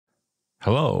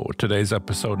Hello, today's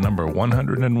episode number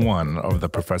 101 of the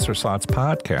Professor Slots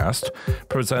podcast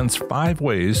presents 5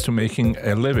 ways to making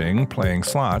a living playing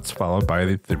slots, followed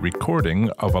by the recording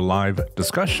of a live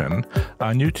discussion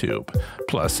on YouTube.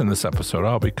 Plus, in this episode,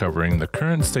 I'll be covering the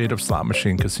current state of slot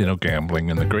machine casino gambling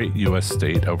in the great U.S.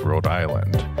 state of Rhode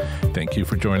Island. Thank you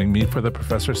for joining me for the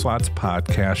Professor Slots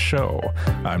podcast show.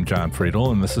 I'm John Friedel,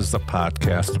 and this is the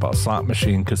podcast about slot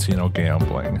machine casino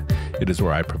gambling. It is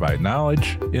where I provide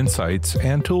knowledge, insights,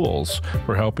 and tools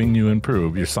for helping you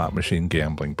improve your slot machine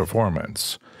gambling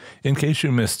performance. In case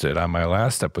you missed it, on my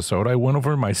last episode, I went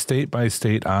over my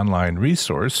state-by-state online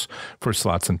resource for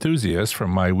slots enthusiasts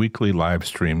from my weekly live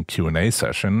stream Q&A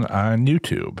session on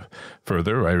YouTube.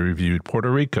 Further, I reviewed Puerto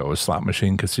Rico's slot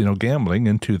machine casino gambling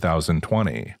in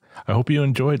 2020. I hope you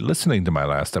enjoyed listening to my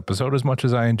last episode as much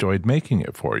as I enjoyed making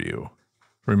it for you.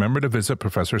 Remember to visit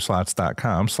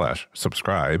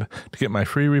professorslots.com/subscribe to get my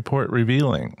free report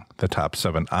revealing the top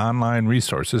 7 online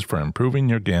resources for improving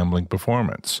your gambling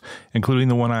performance, including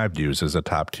the one I've used as a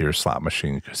top-tier slot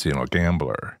machine casino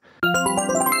gambler.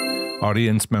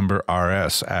 Audience member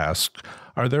RS asked,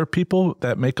 "Are there people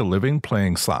that make a living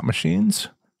playing slot machines?"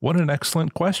 What an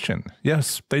excellent question.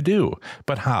 Yes, they do.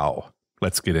 But how?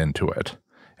 Let's get into it.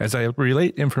 As I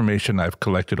relate information I've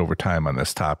collected over time on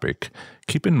this topic,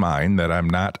 keep in mind that I'm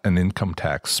not an income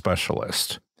tax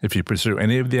specialist. If you pursue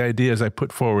any of the ideas I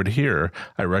put forward here,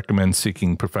 I recommend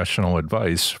seeking professional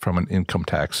advice from an income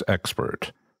tax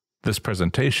expert. This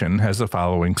presentation has the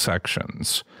following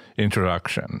sections.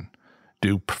 Introduction.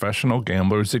 Do professional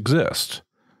gamblers exist?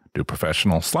 Do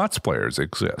professional slots players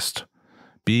exist?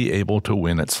 Be able to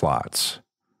win at slots.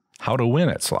 How to win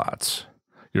at slots.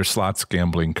 Your slots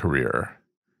gambling career.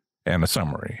 And a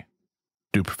summary.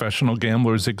 Do professional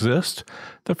gamblers exist?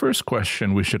 The first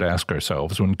question we should ask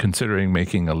ourselves when considering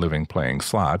making a living playing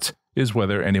slots is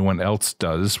whether anyone else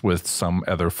does with some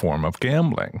other form of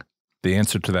gambling. The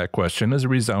answer to that question is a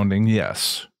resounding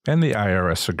yes, and the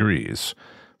IRS agrees.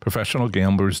 Professional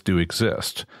gamblers do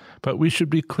exist, but we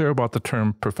should be clear about the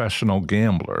term professional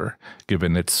gambler,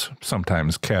 given its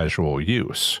sometimes casual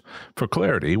use. For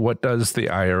clarity, what does the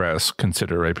IRS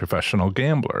consider a professional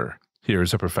gambler?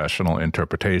 Here's a professional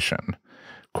interpretation.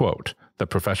 Quote, "The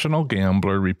professional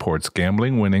gambler reports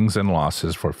gambling winnings and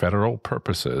losses for federal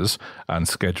purposes on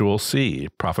Schedule C,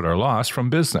 profit or loss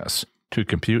from business. To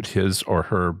compute his or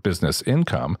her business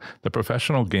income, the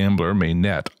professional gambler may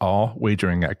net all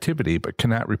wagering activity but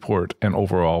cannot report an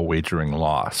overall wagering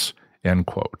loss." End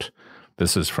quote.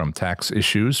 This is from Tax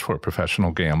Issues for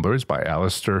Professional Gamblers by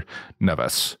Alistair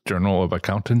Nevis, Journal of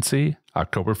Accountancy,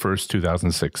 October 1st,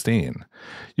 2016.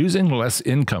 Using less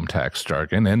income tax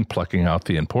jargon and plucking out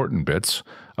the important bits,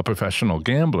 a professional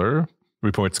gambler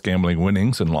reports gambling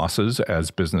winnings and losses as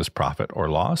business profit or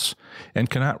loss, and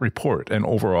cannot report an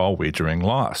overall wagering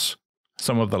loss.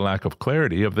 Some of the lack of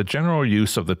clarity of the general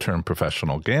use of the term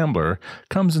professional gambler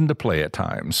comes into play at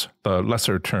times. The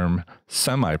lesser term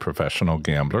semi-professional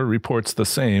gambler reports the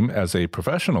same as a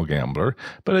professional gambler,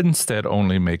 but instead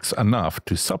only makes enough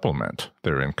to supplement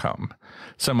their income.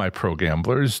 Semi-pro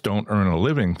gamblers don't earn a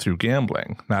living through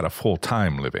gambling, not a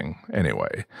full-time living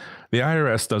anyway. The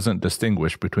IRS doesn't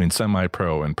distinguish between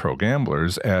semi-pro and pro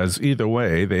gamblers, as either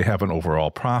way they have an overall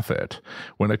profit.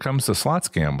 When it comes to slots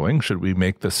gambling, should we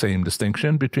make the same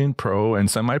distinction between pro and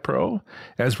semi-pro?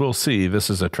 As we'll see, this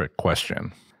is a trick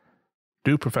question.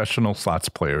 Do professional slots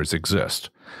players exist?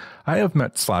 I have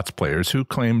met slots players who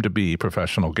claim to be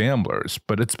professional gamblers,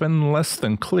 but it's been less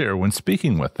than clear when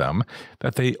speaking with them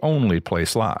that they only play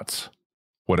slots.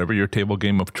 Whatever your table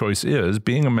game of choice is,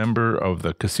 being a member of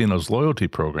the casino's loyalty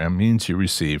program means you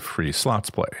receive free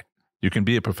slots play. You can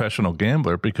be a professional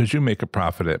gambler because you make a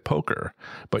profit at poker,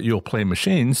 but you'll play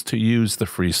machines to use the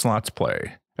free slots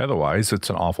play. Otherwise, it's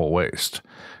an awful waste.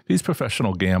 These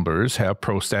professional gamblers have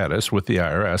pro status with the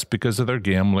IRS because of their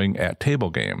gambling at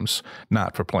table games,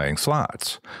 not for playing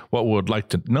slots. What we would like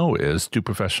to know is, do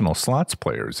professional slots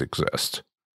players exist?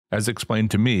 As explained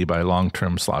to me by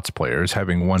long-term slots players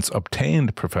having once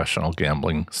obtained professional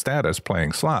gambling status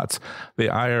playing slots, the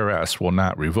IRS will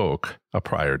not revoke a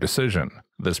prior decision.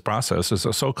 This process is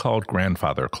a so-called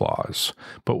grandfather clause.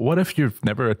 But what if you've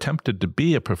never attempted to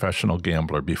be a professional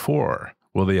gambler before?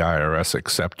 Will the IRS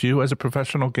accept you as a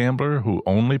professional gambler who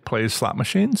only plays slot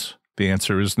machines? The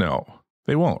answer is no.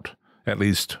 They won't. At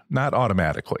least, not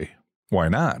automatically. Why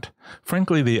not?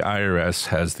 Frankly, the IRS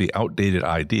has the outdated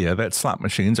idea that slot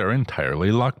machines are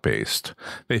entirely luck-based.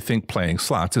 They think playing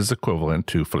slots is equivalent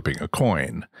to flipping a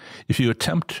coin. If you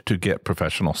attempt to get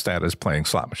professional status playing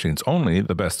slot machines only,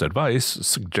 the best advice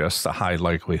suggests a high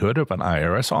likelihood of an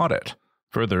IRS audit.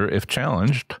 Further, if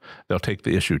challenged, they'll take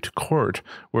the issue to court,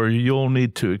 where you'll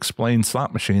need to explain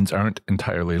slot machines aren't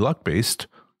entirely luck-based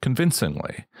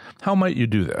convincingly. How might you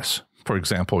do this? For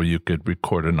example, you could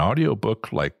record an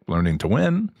audiobook like Learning to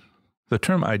Win. The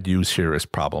term I'd use here is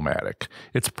problematic.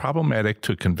 It's problematic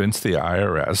to convince the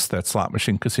IRS that slot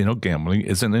machine casino gambling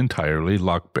isn't entirely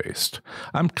luck-based.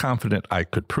 I'm confident I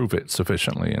could prove it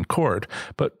sufficiently in court,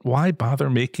 but why bother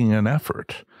making an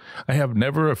effort? I have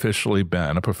never officially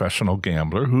been a professional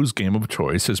gambler whose game of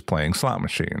choice is playing slot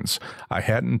machines. I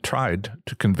hadn't tried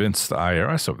to convince the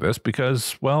IRS of this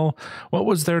because, well, what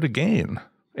was there to gain?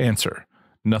 Answer: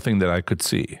 nothing that I could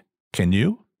see. Can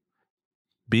you?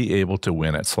 Be able to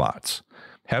win at slots.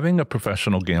 Having a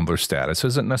professional gambler status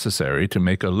isn't necessary to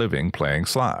make a living playing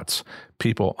slots.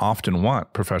 People often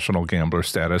want professional gambler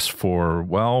status for,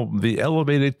 well, the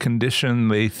elevated condition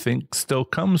they think still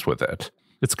comes with it.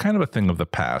 It's kind of a thing of the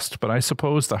past, but I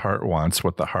suppose the heart wants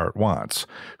what the heart wants.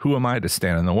 Who am I to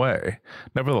stand in the way?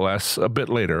 Nevertheless, a bit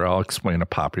later I'll explain a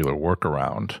popular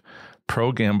workaround.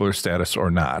 Pro gambler status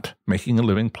or not, making a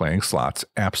living playing slots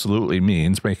absolutely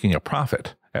means making a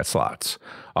profit at slots.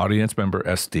 Audience member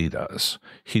SD does.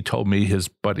 He told me his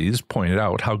buddies pointed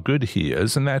out how good he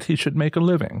is and that he should make a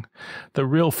living. The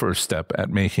real first step at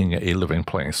making a living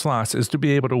playing slots is to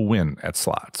be able to win at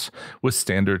slots. With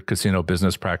standard casino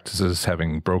business practices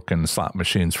having broken slot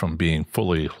machines from being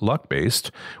fully luck-based,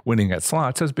 winning at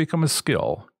slots has become a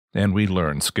skill, and we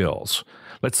learn skills.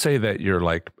 Let's say that you're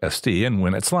like SD and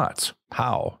win at slots.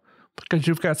 How? Because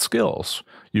you've got skills.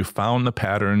 You've found the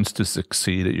patterns to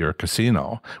succeed at your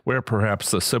casino, where perhaps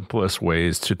the simplest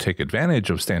ways to take advantage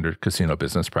of standard casino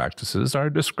business practices are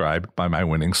described by my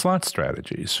winning slot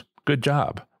strategies. Good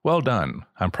job. Well done.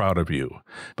 I'm proud of you.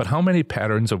 But how many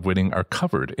patterns of winning are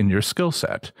covered in your skill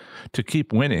set? To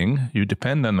keep winning, you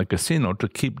depend on the casino to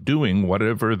keep doing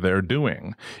whatever they're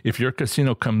doing. If your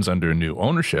casino comes under new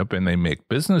ownership and they make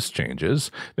business changes,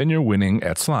 then your winning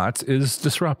at slots is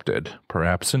disrupted,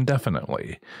 perhaps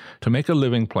indefinitely. To make a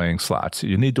living playing slots,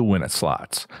 you need to win at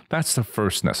slots. That's the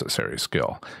first necessary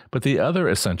skill. But the other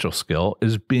essential skill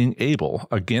is being able,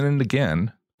 again and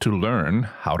again, to learn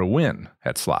how to win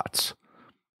at slots.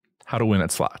 How to win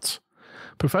at slots.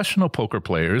 Professional poker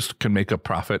players can make a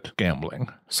profit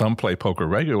gambling. Some play poker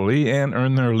regularly and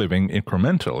earn their living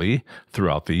incrementally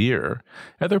throughout the year.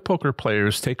 Other poker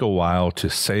players take a while to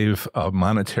save a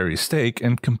monetary stake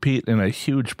and compete in a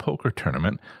huge poker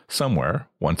tournament somewhere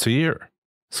once a year.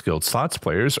 Skilled slots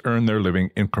players earn their living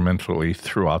incrementally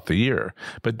throughout the year.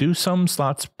 But do some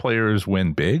slots players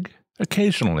win big?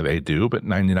 Occasionally they do, but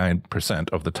 99%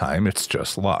 of the time it's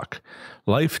just luck.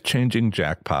 Life-changing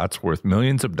jackpots worth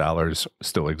millions of dollars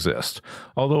still exist,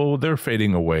 although they're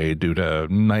fading away due to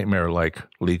nightmare-like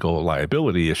legal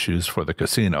liability issues for the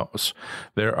casinos.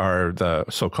 There are the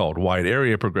so-called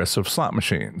wide-area progressive slot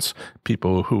machines.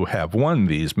 People who have won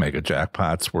these mega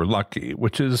jackpots were lucky,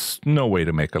 which is no way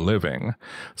to make a living.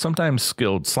 Sometimes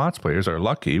skilled slots players are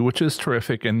lucky, which is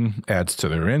terrific and adds to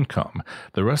their income.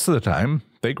 The rest of the time,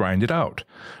 they grind it out.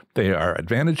 They are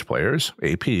advantage players,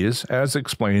 APs, as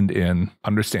explained in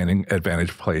Understanding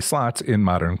Advantage Play Slots in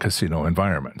Modern Casino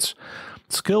Environments.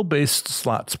 Skill-based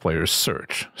slots players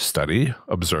search, study,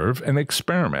 observe, and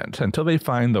experiment until they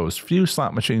find those few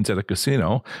slot machines at a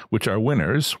casino which are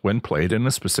winners when played in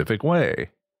a specific way.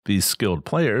 These skilled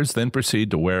players then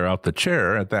proceed to wear out the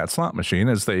chair at that slot machine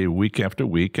as they, week after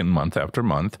week and month after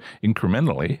month,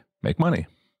 incrementally make money.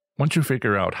 Once you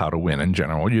figure out how to win in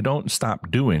general, you don't stop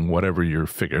doing whatever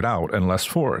you've figured out unless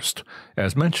forced.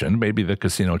 As mentioned, maybe the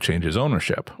casino changes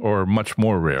ownership, or much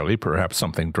more rarely, perhaps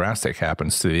something drastic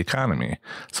happens to the economy,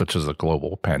 such as a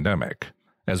global pandemic.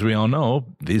 As we all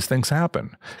know, these things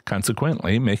happen.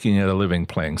 Consequently, making it a living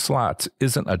playing slots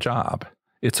isn't a job,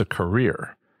 it's a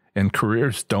career. And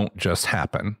careers don't just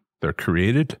happen, they're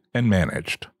created and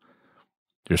managed.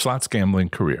 Your slots gambling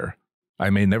career. I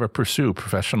may never pursue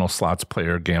professional slots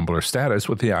player gambler status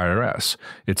with the IRS.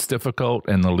 It's difficult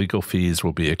and the legal fees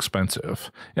will be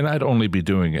expensive, and I'd only be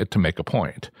doing it to make a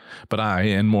point. But I,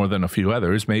 and more than a few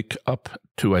others, make up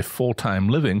to a full-time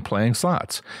living playing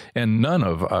slots, and none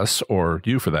of us, or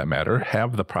you for that matter,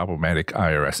 have the problematic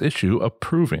IRS issue of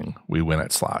proving we win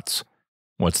at slots.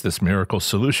 What's this miracle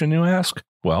solution, you ask?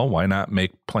 Well, why not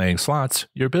make playing slots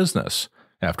your business?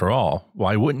 After all,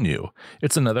 why wouldn't you?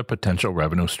 It's another potential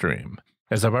revenue stream.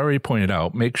 As I've already pointed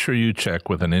out, make sure you check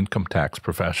with an income tax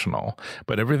professional,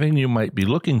 but everything you might be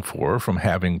looking for from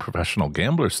having professional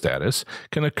gambler status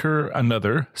can occur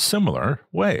another, similar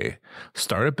way.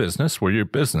 Start a business where your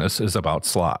business is about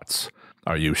slots.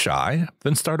 Are you shy?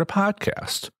 Then start a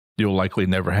podcast. You'll likely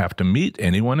never have to meet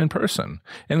anyone in person,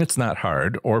 and it's not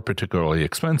hard or particularly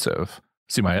expensive.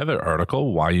 See my other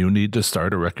article, Why You Need to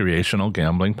Start a Recreational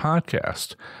Gambling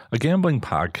Podcast. A gambling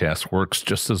podcast works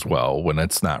just as well when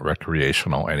it's not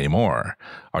recreational anymore.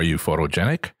 Are you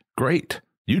photogenic? Great.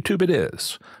 YouTube it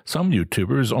is. Some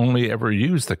YouTubers only ever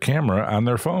use the camera on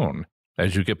their phone.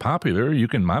 As you get popular, you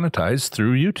can monetize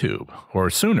through YouTube, or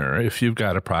sooner if you've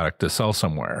got a product to sell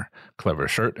somewhere. Clever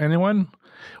shirt, anyone?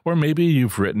 Or maybe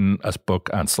you've written a book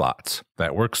on slots.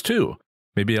 That works too.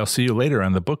 Maybe I'll see you later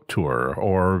on the book tour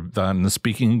or on the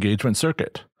speaking engagement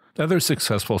circuit. Other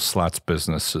successful slots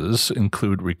businesses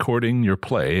include recording your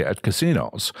play at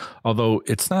casinos, although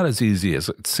it's not as easy as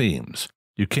it seems.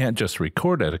 You can't just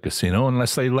record at a casino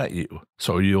unless they let you,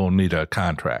 so you'll need a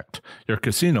contract. Your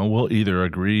casino will either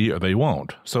agree or they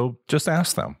won't, so just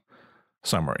ask them.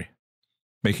 Summary.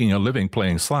 Making a living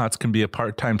playing slots can be a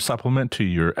part-time supplement to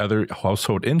your other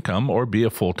household income or be a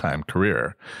full-time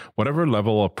career. Whatever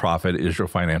level of profit is your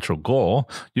financial goal,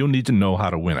 you'll need to know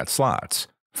how to win at slots.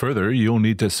 Further, you'll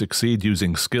need to succeed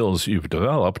using skills you've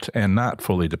developed and not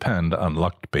fully depend on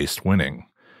luck-based winning.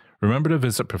 Remember to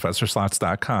visit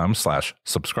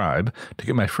ProfessorSlots.com/subscribe to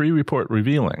get my free report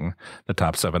revealing the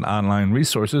top 7 online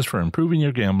resources for improving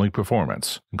your gambling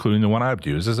performance, including the one I've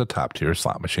used as a top-tier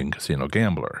slot machine casino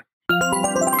gambler.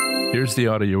 Here's the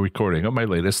audio recording of my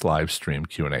latest live stream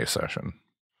Q&A session.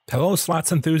 Hello,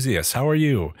 slots enthusiasts. How are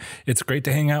you? It's great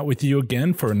to hang out with you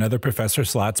again for another Professor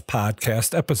Slots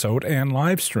podcast episode and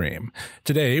live stream.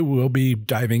 Today, we'll be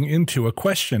diving into a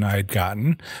question I'd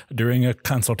gotten during a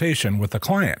consultation with a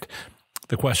client.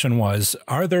 The question was,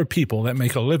 are there people that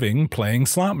make a living playing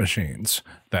slot machines?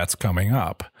 That's coming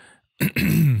up.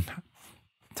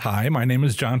 Hi, my name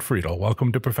is John Friedel.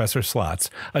 Welcome to Professor Slots,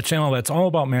 a channel that's all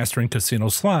about mastering casino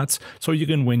slots so you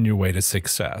can win your way to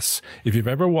success. If you've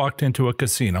ever walked into a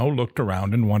casino, looked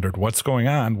around, and wondered what's going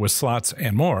on with slots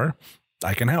and more,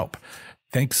 I can help.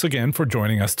 Thanks again for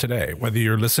joining us today. Whether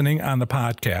you're listening on the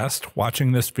podcast,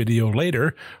 watching this video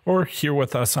later, or here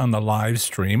with us on the live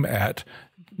stream at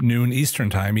noon Eastern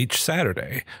Time each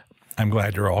Saturday, I'm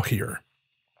glad you're all here.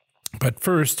 But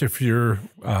first, if you're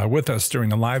with us during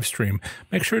the live stream,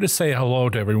 make sure to say hello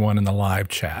to everyone in the live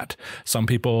chat. Some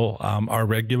people are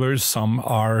regulars, some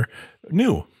are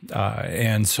new.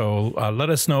 And so let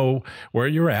us know where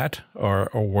you're at or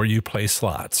where you play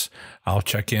slots. I'll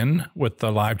check in with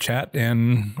the live chat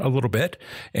in a little bit.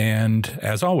 And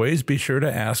as always, be sure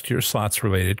to ask your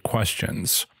slots-related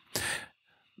questions.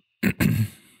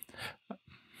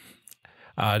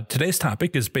 Today's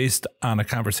topic is based on a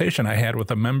conversation I had with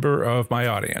a member of my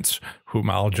audience, whom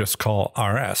I'll just call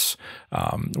RS,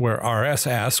 where RS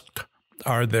asked,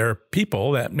 are there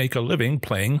people that make a living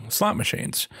playing slot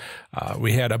machines?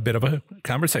 We had a bit of a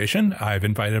conversation. I've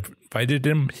invited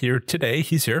him here today.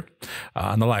 He's here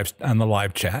on the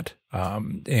live chat,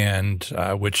 and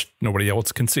which nobody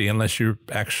else can see unless you're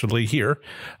actually here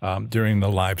during the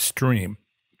live stream.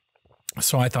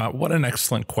 So I thought, what an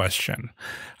excellent question.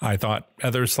 I thought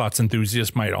other slots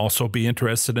enthusiasts might also be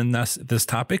interested in this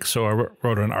topic, so I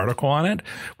wrote an article on it,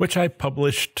 which I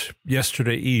published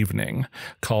yesterday evening,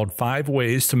 called 5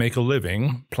 Ways to Make a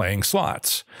Living Playing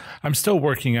Slots. I'm still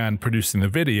working on producing the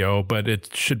video, but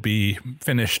it should be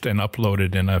finished and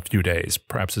uploaded in a few days,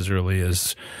 perhaps as early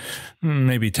as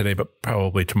maybe today, but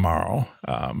probably tomorrow,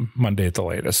 Monday at the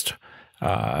latest.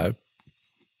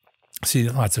 See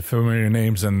lots of familiar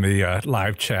names in the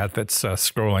live chat that's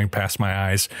scrolling past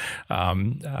my eyes.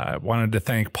 Wanted to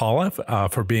thank Paula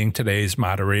for being today's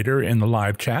moderator in the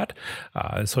live chat,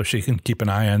 so she can keep an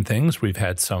eye on things. We've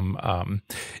had some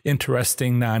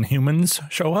interesting non-humans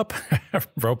show up,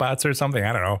 robots or something,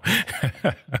 I don't know.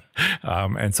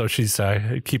 And so she's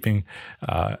keeping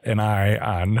an eye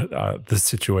on the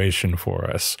situation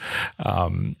for us.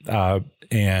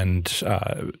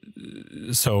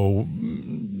 So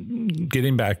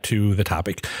getting back to the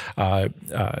topic,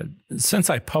 since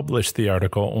I published the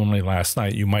article only last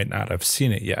night, you might not have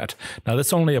seen it yet. Now,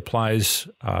 this only applies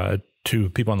to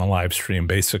people on the live stream,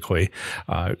 basically.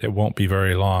 It won't be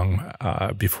very long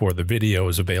before the video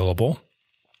is available,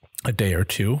 a day or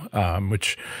two,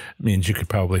 which means you could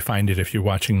probably find it if you're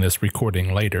watching this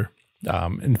recording later.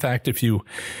 In fact, if you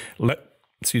let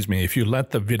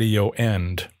the video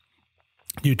end,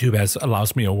 YouTube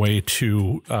allows me a way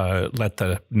to let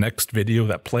the next video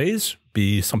that plays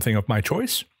be something of my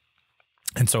choice.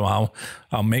 And so I'll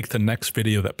make the next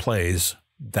video that plays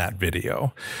that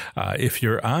video. If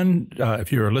you're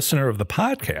a listener of the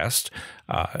podcast,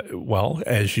 well,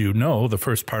 as you know, the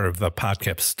first part of the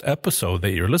podcast episode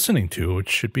that you're listening to, which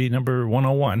should be number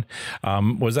 101,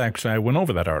 was actually, I went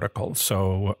over that article.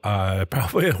 So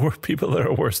probably people that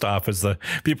are worst off is the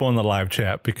people in the live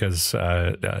chat, because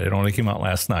it only came out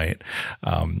last night.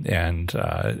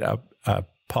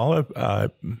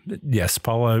 Paula, yes,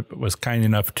 Paula was kind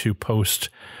enough to post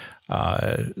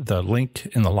the link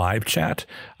in the live chat.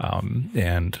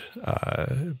 But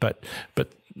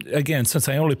again, since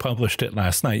I only published it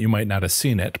last night, you might not have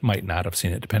seen it,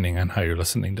 depending on how you're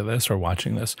listening to this or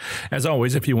watching this. As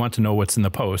always, if you want to know what's in the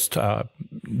post,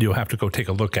 you'll have to go take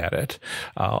a look at it.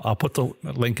 I'll put the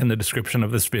link in the description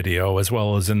of this video, as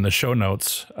well as in the show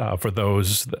notes for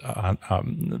those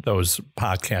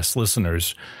podcast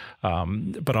listeners.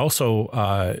 But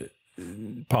also,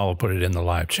 Paul put it in the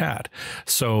live chat.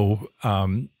 So,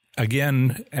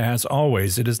 again, as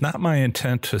always, it is not my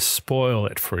intent to spoil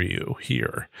it for you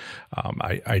here.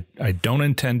 I don't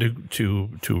intend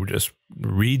to just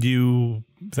read you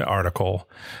the article.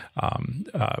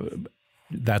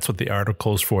 That's what the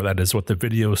article's for. That is what the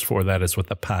video's for. That is what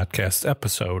the podcast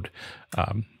episode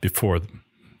before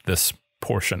this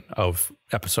portion of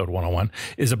episode 101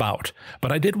 is about.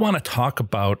 But I did want to talk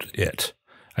about it.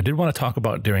 I did want to talk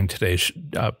about it during today's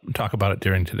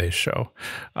show.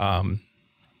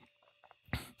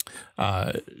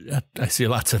 I see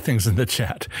lots of things in the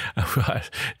chat.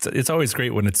 It's always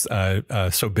great when it's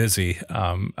so busy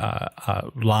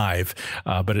live,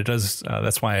 but it does.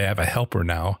 That's why I have a helper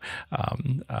now.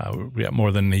 We got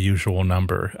more than the usual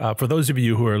number. For those of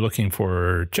you who are looking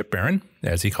for Chip Barron,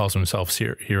 as he calls himself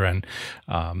here on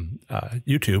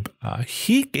YouTube,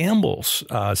 he gambles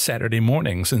Saturday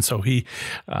mornings, and so he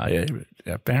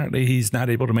apparently he's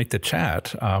not able to make the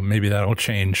chat. Maybe that'll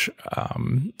change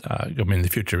in the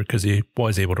future, because he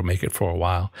was able to make it for a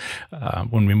while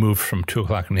when we moved from 2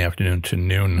 o'clock in the afternoon to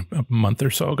noon a month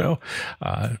or so ago.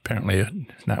 Apparently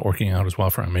it's not working out as well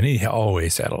for him, and he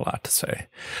always had a lot to say.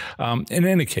 In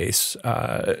any case,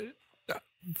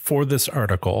 for this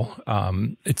article,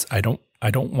 I don't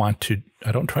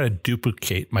try to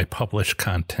duplicate my published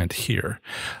content here,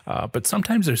 but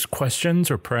sometimes there's questions,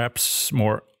 or perhaps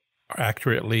more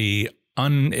accurately,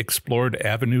 unexplored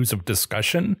avenues of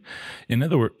discussion. In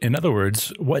other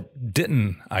words, what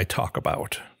didn't I talk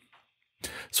about?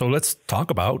 So let's talk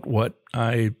about what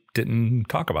I didn't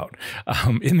talk about.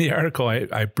 In the article,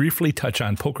 I briefly touch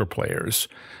on poker players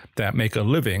that make a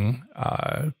living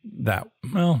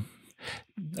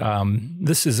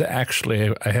this is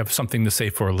actually, I have something to say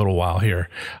for a little while here,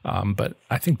 but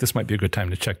I think this might be a good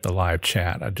time to check the live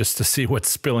chat just to see what's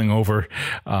spilling over.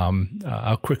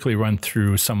 I'll quickly run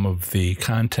through some of the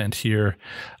content here.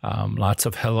 Lots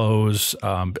of hellos.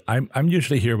 I'm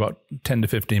usually here about 10 to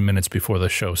 15 minutes before the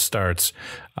show starts,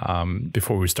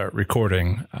 before we start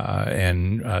recording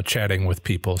and chatting with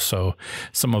people. So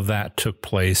some of that took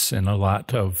place, and a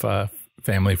lot of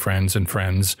family, friends, and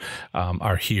friends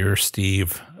are here.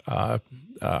 Steve,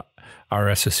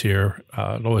 RS is here.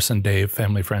 Lois and Dave,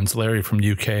 family, friends. Larry from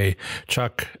UK.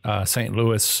 Chuck, St.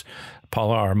 Louis.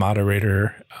 Paula, our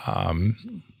moderator,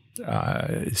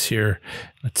 is here.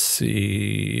 Let's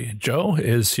see. Joe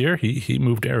is here. He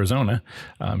moved to Arizona.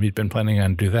 He'd been planning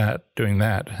on doing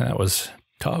that. That was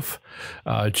tough.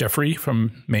 Jeffrey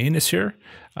from Maine is here.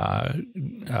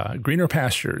 Greener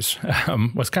Pastures,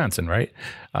 Wisconsin, right?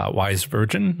 Wise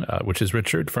Virgin, which is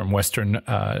Richard from Western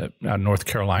North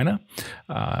Carolina.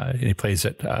 He plays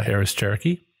at Harris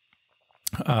Cherokee.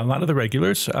 A lot of the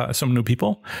regulars, some new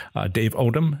people. Dave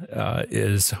Odom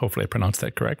is, hopefully I pronounced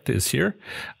that correct, is here.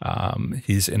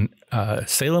 He's in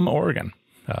Salem, Oregon.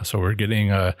 So we're getting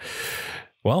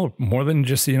more than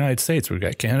just the United States. We've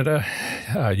got Canada,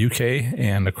 UK,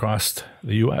 and across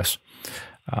the U.S.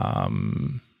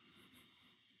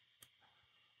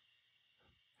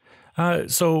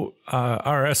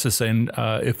 RS is saying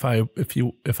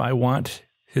if I want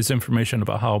his information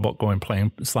about how about going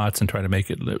playing slots and trying to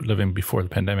make it living before the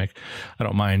pandemic, I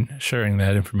don't mind sharing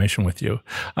that information with you.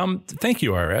 Thank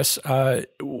you, RS.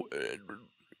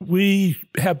 We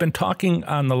have been talking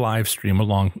on the live stream a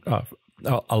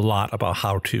lot about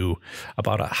how to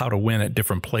win at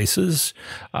different places.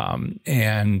 I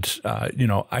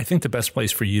think the best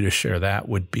place for you to share that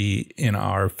would be in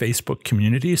our Facebook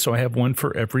community. So I have one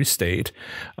for every state,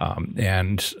 go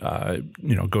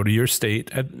to your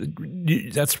state.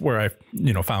 That's where I,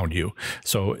 found you.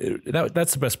 So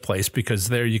that's the best place, because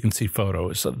there you can see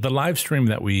photos. The live stream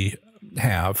that we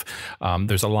have,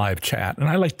 there's a live chat, and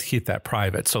I like to keep that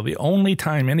private. So the only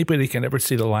time anybody can ever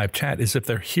see the live chat is if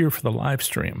they're here for the live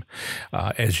stream,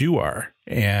 as you are.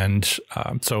 And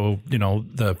so,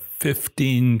 the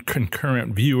 15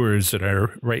 concurrent viewers that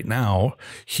are right now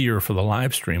here for the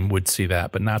live stream would see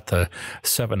that, but not the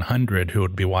 700 who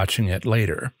would be watching it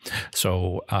later.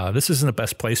 So this isn't the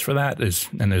best place for that,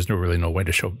 and there's really no way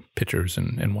to show pictures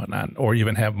and whatnot, or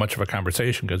even have much of a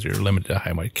conversation because you're limited to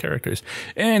high mic characters.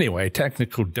 Anyway,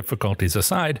 technical difficulties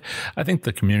aside, I think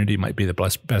the community might be the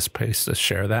best place to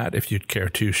share that if you'd care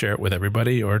to share it with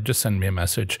everybody, or just send me a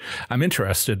message. I'm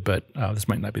interested, but this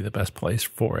might not be the best place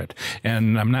for it.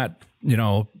 And I'm not,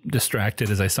 distracted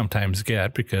as I sometimes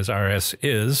get, because RS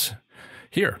is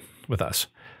here with us.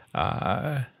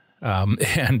 And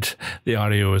the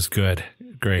audio is good.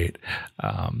 Great.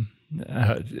 So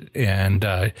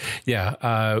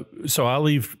I'll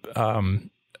leave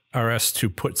RS to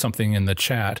put something in the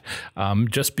chat.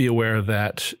 Just be aware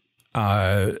that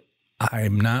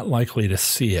I'm not likely to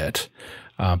see it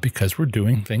because we're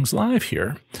doing things live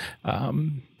here.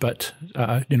 But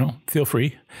feel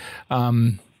free.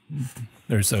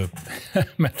 There's a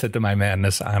method to my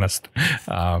madness, honest.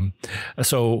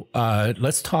 So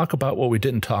let's talk about what we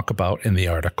didn't talk about in the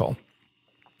article.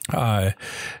 In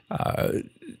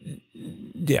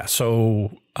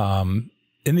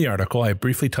the article, I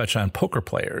briefly touch on poker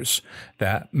players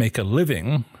that make a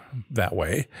living that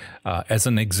way as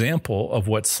an example of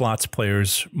what slots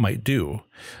players might do.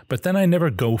 But then I never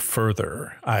go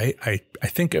further. I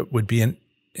think it would be an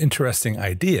interesting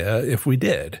idea if we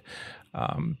did.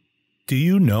 Do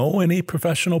you know any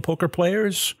professional poker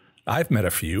players? I've met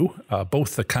a few,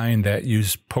 both the kind that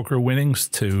use poker winnings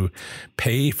to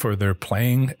pay for their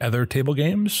playing other table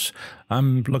games.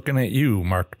 I'm looking at you,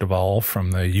 Mark Duvall,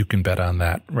 from the You Can Bet on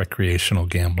That recreational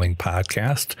gambling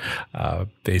podcast,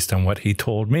 based on what he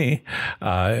told me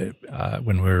when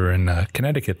we were in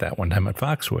Connecticut that one time at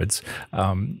Foxwoods.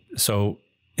 So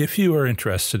if you are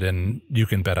interested in You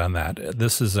Can Bet on That,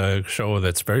 this is a show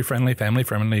that's very friendly,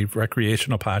 family-friendly,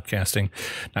 recreational podcasting,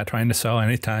 not trying to sell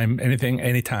anything,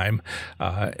 anytime.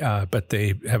 But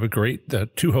they have a great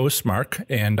two hosts, Mark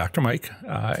and Dr. Mike,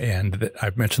 and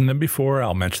I've mentioned them before.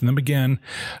 I'll mention them again.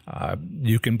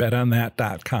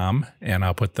 YouCanBetOnThat.com, and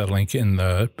I'll put the link in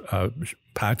the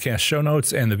podcast show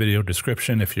notes and the video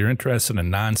description. If you're interested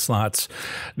in non-slots,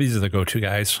 these are the go-to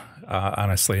guys,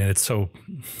 honestly, and it's so...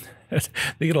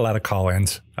 They get a lot of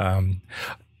call-ins.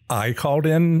 I called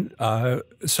in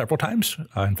several times.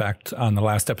 In fact, on the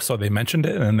last episode, they mentioned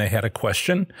it, and they had a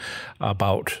question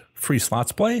about free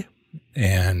slots play,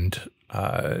 and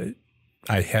I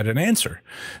had an answer.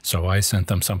 So I sent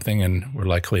them something, and we're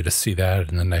likely to see that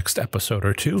in the next episode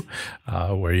or two,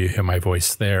 where you hear my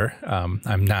voice there.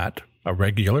 I'm not a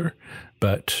regular,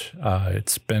 but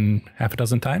it's been half a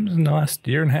dozen times in the last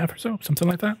year and a half or so, something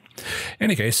like that. In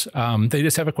any case, they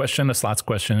just have a question, a slots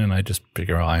question, and I just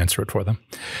figure I'll answer it for them,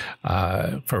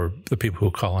 for the people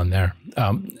who call in there.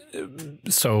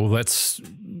 So let's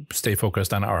stay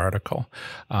focused on our article.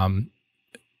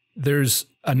 There's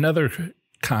another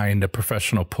kind of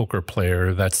professional poker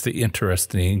player that's the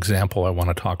interesting example I want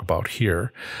to talk about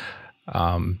here.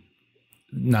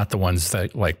 Not the ones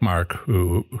that, like Mark,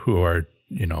 who are,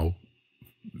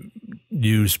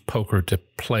 use poker to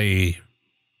play,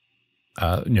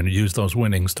 use those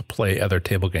winnings to play other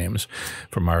table games.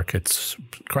 For Mark, it's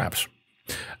craps,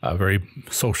 a very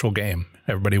social game.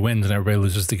 Everybody wins and everybody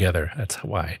loses together. That's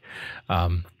why.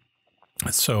 But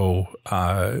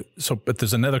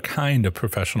there's another kind of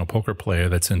professional poker player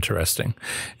that's interesting,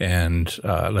 and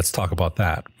let's talk about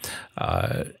that.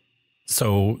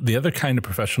 So the other kind of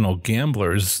professional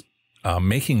gamblers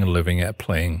making a living at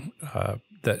playing,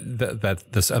 that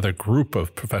this other group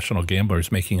of professional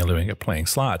gamblers making a living at playing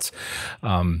slots,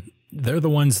 they're the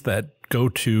ones that go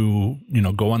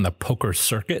on the poker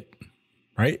circuit,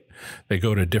 right? They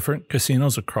go to different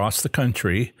casinos across the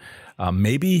country,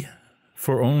 maybe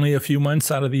for only a few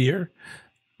months out of the year.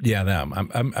 Yeah, them.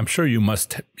 I'm sure you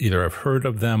must either have heard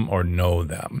of them or know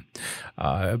them.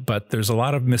 But there's a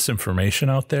lot of misinformation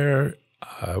out there.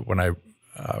 When I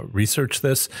research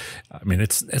this, I mean,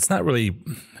 it's not really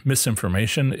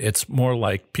misinformation. It's more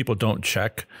like people don't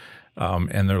check,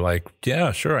 and they're like,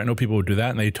 yeah, sure, I know people who do that,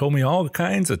 and they told me all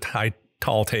kinds of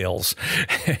tall tales,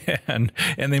 and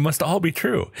they must all be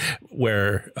true.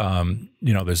 Where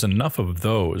there's enough of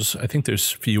those. I think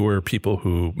there's fewer people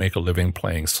who make a living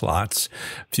playing slots,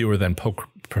 fewer than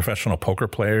professional poker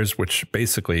players, which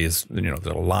basically is, there's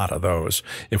a lot of those.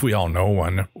 If we all know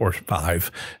one or five,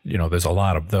 there's a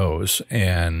lot of those.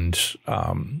 And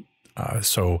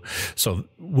so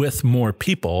with more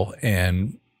people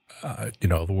and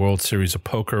the World Series of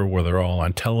Poker, where they're all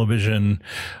on television.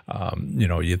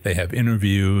 They have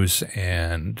interviews,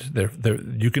 and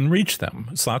you can reach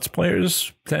them. Slots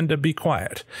players tend to be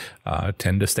quiet,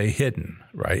 tend to stay hidden,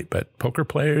 right? But poker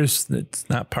players, it's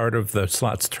not part of the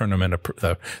slots tournament,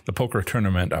 the poker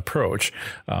tournament approach.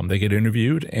 They get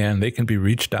interviewed, and they can be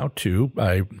reached out to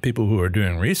by people who are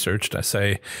doing research to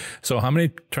say, so how many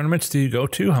tournaments do you go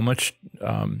to? How much,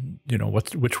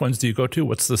 which ones do you go to?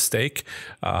 What's the stake?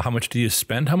 How much do you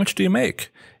spend? How much do you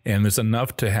make? And there's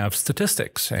enough to have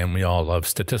statistics, and we all love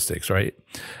statistics, right?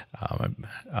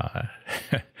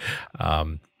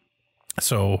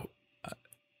 So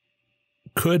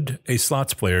could a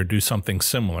slots player do something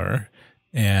similar?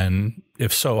 And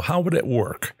if so, how would it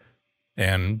work?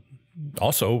 And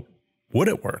also, would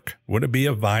it work? Would it be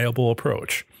a viable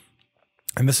approach?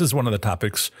 And this is one of the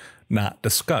topics not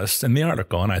discussed in the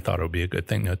article, and I thought it would be a good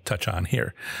thing to touch on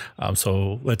here.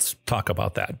 So let's talk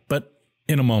about that, but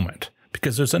in a moment,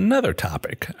 because there's another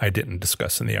topic I didn't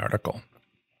discuss in the article.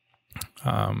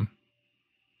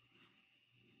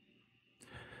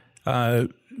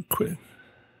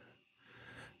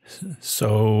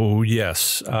 So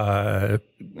yes, the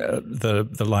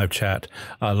live chat.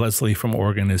 Leslie from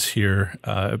Oregon is here.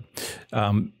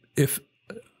 If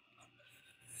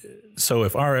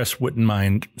RS wouldn't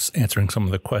mind answering some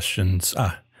of the questions,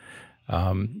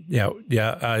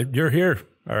 you're here,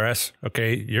 RS.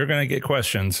 Okay, you're going to get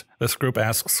questions. This group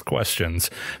asks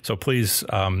questions, so please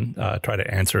try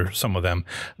to answer some of them.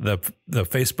 The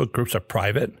Facebook groups are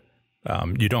private.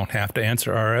 You don't have to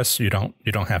answer, RS. You don't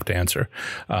have to answer,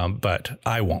 but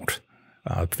I won't.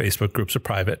 Facebook groups are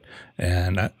private,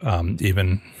 and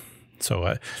even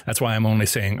so, that's why I'm only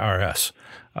saying RS.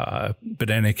 But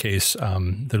in any case,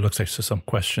 there looks like some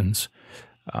questions.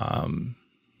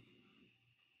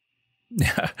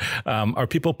 Are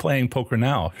people playing poker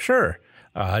now? Sure.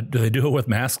 Do they do it with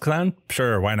masks on?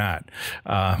 Sure. Why not?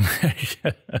 I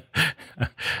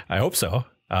hope so.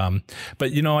 But,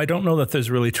 I don't know that there's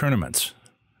really tournaments,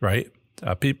 right?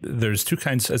 There's two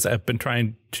kinds, as I've been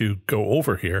trying to go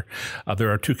over here.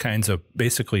 There are two kinds of,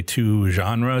 basically two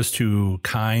genres, two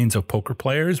kinds of poker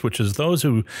players, which is those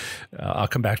who, I'll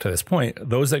come back to this point,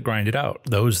 those that grind it out,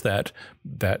 those that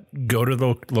go to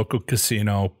the local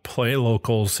casino, play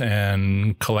locals,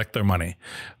 and collect their money.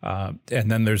 And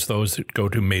then there's those that go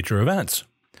to major events.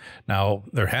 Now,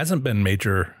 there hasn't been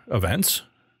major events,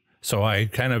 so I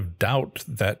kind of doubt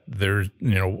that there's,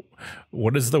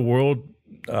 what is the World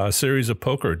Series of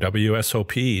Poker,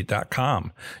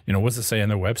 WSOP.com. What's it say on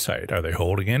their website? Are they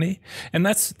holding any? And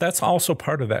that's also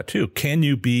part of that too. Can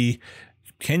you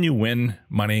win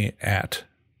money at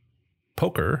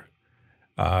poker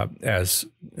as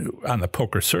on the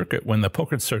poker circuit when the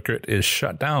poker circuit is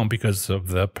shut down because of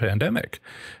the pandemic?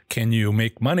 Can you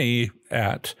make money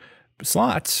at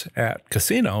slots at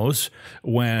casinos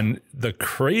when the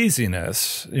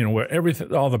craziness, where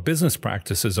all the business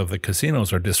practices of the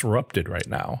casinos are disrupted right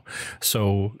now?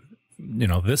 So,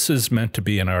 this is meant to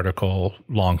be an article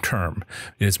long term.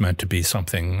 It is meant to be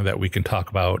something that we can talk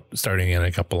about starting in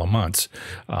a couple of months.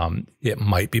 It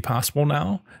might be possible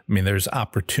now. I mean, there's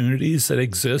opportunities that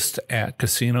exist at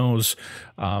casinos.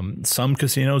 Some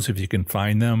casinos, if you can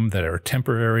find them, that are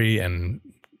temporary and,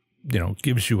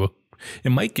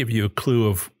 it might give you a clue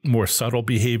of more subtle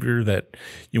behavior that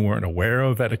you weren't aware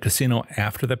of at a casino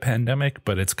after the pandemic,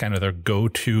 but it's kind of their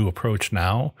go-to approach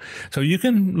now. So you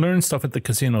can learn stuff at the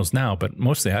casinos now, but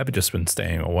mostly I've just been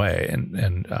staying away.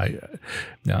 And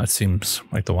it seems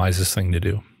like the wisest thing to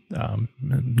do,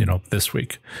 this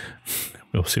week.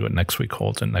 We'll see what next week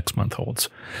holds and next month holds.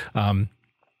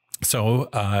 So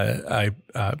I'm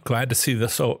glad to see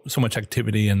so much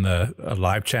activity in the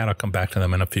live chat. I'll come back to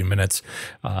them in a few minutes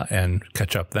and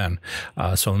catch up then.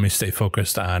 So let me stay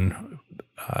focused on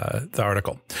the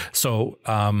article. So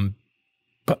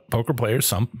poker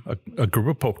players, a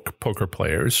group of poker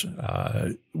players,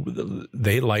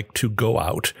 they like to go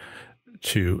out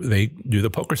they do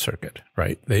the poker circuit,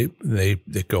 right? They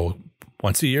go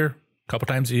once a year, a couple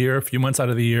times a year, a few months out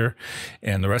of the year,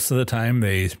 and the rest of the time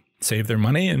they save their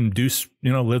money and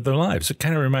live their lives. It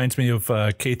kind of reminds me of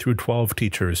K through 12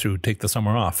 teachers who take the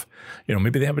summer off.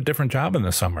 Maybe they have a different job in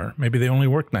the summer. Maybe they only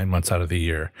work 9 months out of the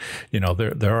year.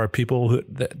 There are people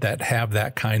that have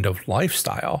that kind of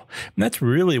lifestyle. And that's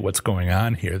really what's going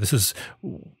on here. This is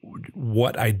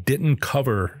what I didn't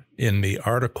cover in the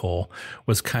article,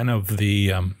 was kind of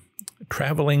the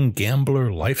traveling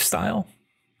gambler lifestyle.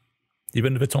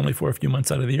 Even if it's only for a few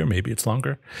months out of the year, maybe it's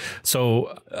longer.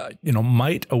 So,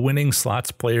 might a winning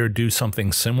slots player do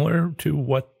something similar to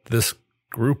what this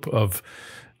group of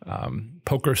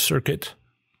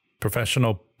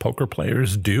professional poker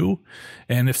players do?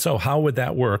 And if so, how would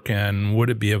that work? And would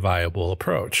it be a viable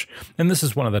approach? And this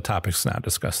is one of the topics not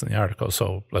discussed in the article,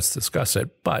 so let's discuss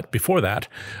it. But before that,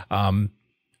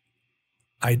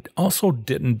 I also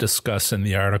didn't discuss in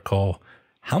the article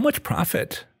how much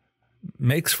profit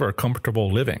makes for a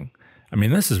comfortable living. I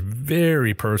mean, this is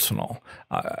very personal.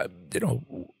 You know,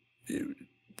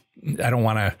 I don't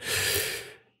want to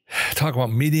talk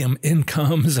about medium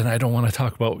incomes, and I don't want to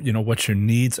talk about, you know, what your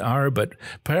needs are, but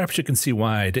perhaps you can see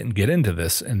why I didn't get into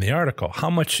this in the article. How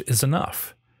much is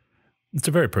enough? It's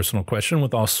a very personal question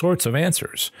with all sorts of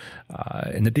answers,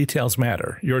 and the details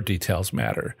matter. Your details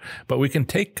matter. But we can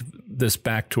take this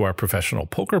back to our professional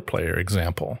poker player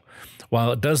example.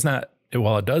 While it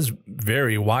does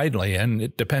vary widely, and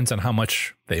it depends on how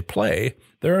much they play,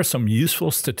 there are some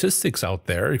useful statistics out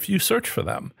there if you search for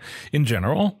them. In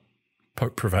general,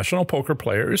 professional poker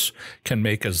players can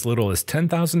make as little as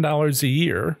 $10,000 a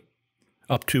year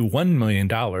up to $1 million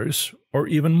or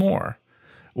even more.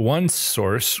 One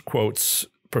source quotes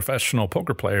professional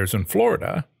poker players in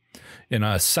Florida in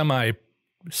a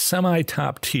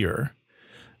semi-top tier.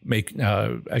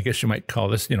 I guess you might call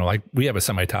this, you know, like we have a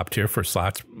semi-top tier for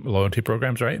slots loyalty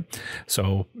programs, right?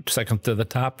 So second to the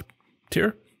top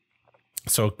tier.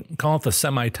 So call it the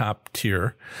semi-top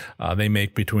tier. They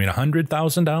make between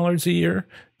 $100,000 a year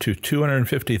to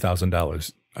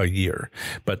 $250,000 a year.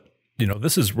 But you know,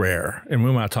 this is rare, and we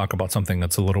want to talk about something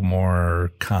that's a little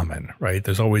more common, right?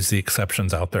 There's always the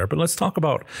exceptions out there, but let's talk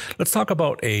about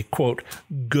a quote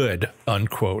good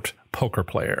unquote poker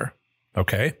player,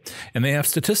 okay? And they have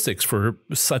statistics for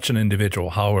such an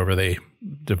individual, however they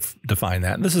define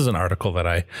that. And this is an article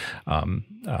that I'll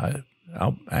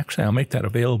make that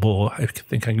available. I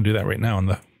think I can do that right now,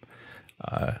 and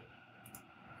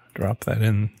drop that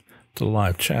in to the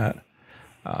live chat.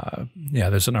 Yeah,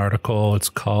 there's an article. It's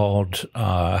called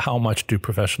 "How Much Do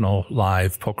Professional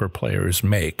Live Poker Players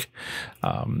Make?"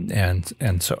 And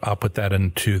so I'll put that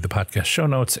into the podcast show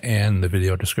notes and the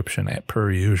video description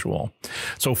per usual.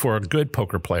 So for a good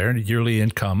poker player, yearly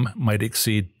income might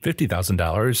exceed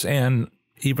 $50,000 and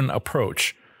even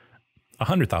approach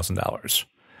 $100,000.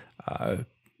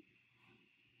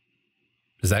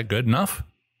 Is that good enough?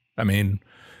 I mean,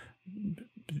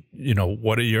 you know,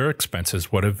 what are your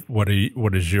expenses? What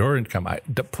is your income?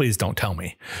 Please don't tell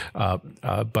me.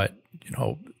 But you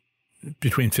know,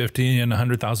 between $50,000 and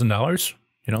 $100,000,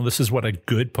 you know, this is what a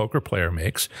good poker player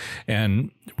makes.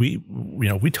 And we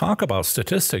talk about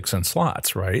statistics and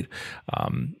slots, right?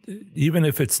 Even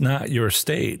if it's not your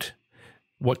state,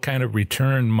 what kind of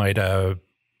return might a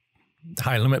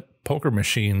high limit poker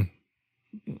machine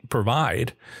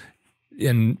provide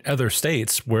in other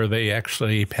states where they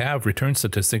actually have return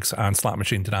statistics on slot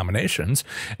machine denominations?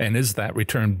 And is that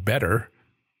return better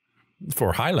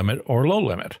for high limit or low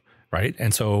limit, right?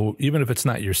 And so even if it's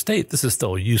not your state, this is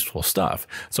still useful stuff.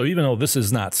 So even though this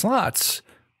is not slots,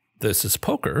 this is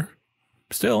poker,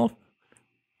 still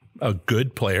a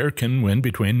good player can win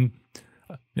between,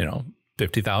 you know,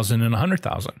 50,000 and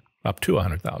 100,000, up to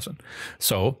 100,000.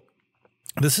 So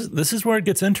this is where it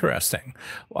gets interesting.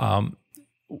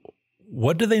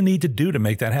 What do they need to do to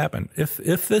make that happen?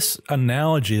 If this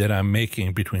analogy that I'm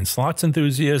making between slots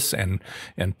enthusiasts and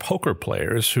poker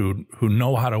players who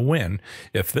know how to win,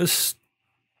 if this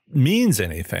means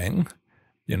anything,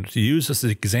 you know, to use this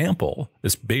example,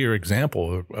 this bigger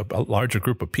example of a larger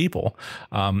group of people,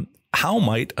 how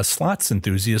might a slots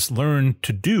enthusiast learn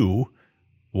to do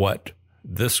what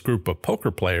this group of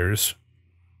poker players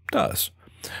does?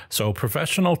 So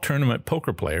professional tournament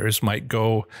poker players might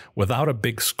go without a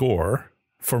big score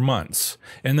for months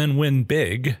and then win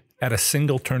big at a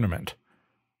single tournament.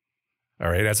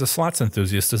 All right. As a slots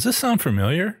enthusiast, does this sound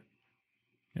familiar?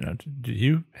 You know, do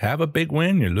you have a big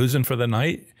win? You're losing for the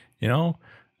night. You know,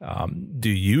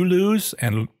 do you lose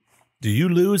and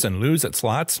lose at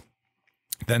slots,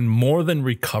 then more than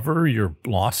recover your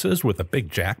losses with a big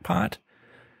jackpot?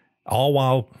 All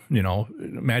while, you know,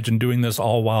 imagine doing this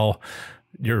all while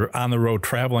you're on the road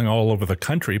traveling all over the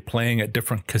country playing at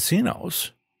different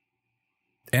casinos,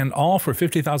 and all for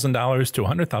 $50,000 to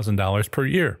 $100,000 per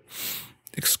year,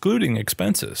 excluding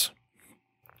expenses.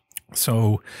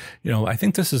 So, you know, I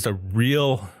think this is a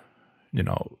real, you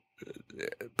know,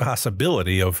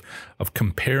 possibility of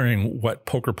comparing what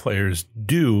poker players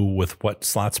do with what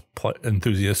slots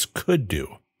enthusiasts could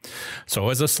do. So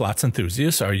as a slots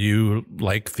enthusiast, are you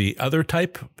like the other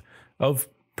type of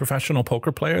professional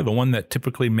poker player, the one that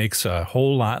typically makes a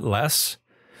whole lot less,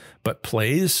 but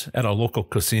plays at a local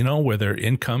casino where their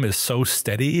income is so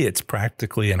steady it's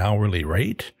practically an hourly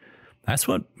rate? That's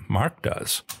what Mark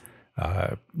does.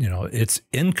 You know, it's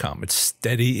income, it's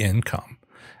steady income.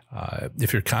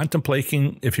 If you're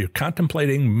contemplating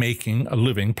making a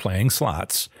living playing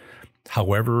slots,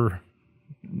 however,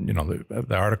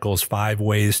 the article is 5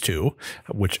 ways to,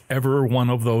 whichever one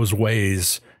of those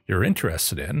ways you're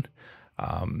interested in,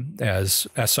 as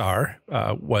SR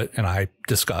and I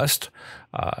discussed,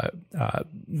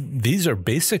 these are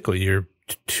basically your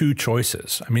 2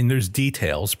 choices. I mean, there's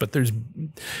details, but there's,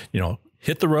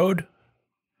 hit the road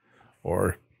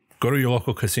or go to your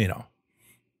local casino.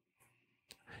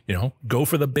 Go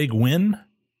for the big win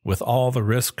with all the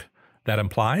risk that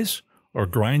implies, or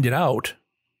grind it out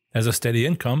as a steady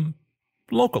income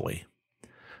locally.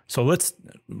 So let's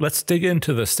dig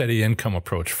into the steady income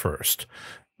approach first.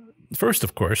 First,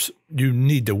 of course, you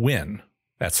need to win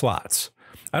at slots.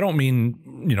 I don't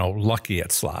mean, lucky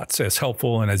at slots, as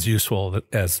helpful and as useful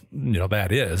as,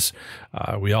 that is.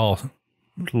 We all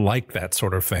like that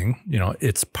sort of thing.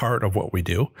 It's part of what we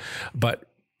do. But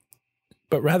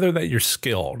rather that you're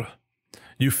skilled.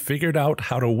 You figured out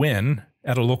how to win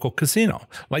at a local casino,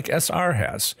 like SR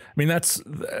has. I mean, that's,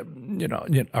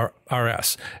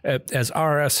 RS. As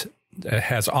RS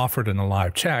has offered in the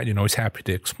live chat, he's happy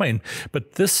to explain.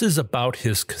 But this is about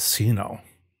his casino,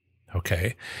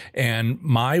 okay? And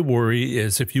my worry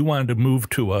is if you wanted to move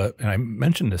to and I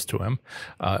mentioned this to him,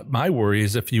 my worry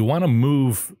is if you want to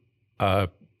move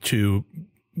to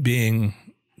being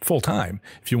full-time,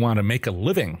 if you want to make a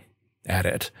living at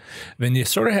it, then you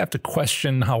sort of have to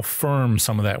question how firm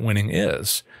some of that winning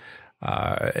is.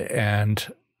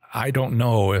 And I don't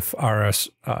know if RS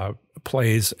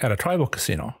plays at a tribal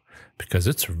casino, because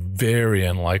it's very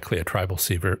unlikely a tribal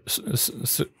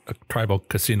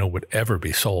casino would ever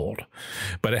be sold.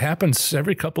 But it happens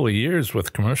every couple of years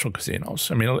with commercial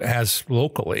casinos. I mean, it has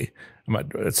locally.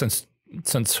 Since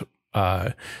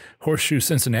Horseshoe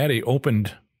Cincinnati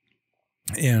opened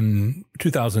in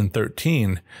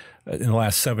 2013, in the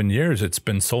last 7 years, it's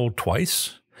been sold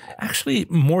twice. Actually,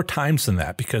 more times than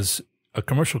that, because a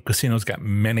commercial casino's got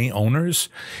many owners,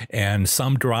 and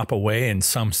some drop away and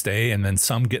some stay, and then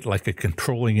some get like a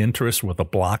controlling interest with a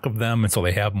block of them, and so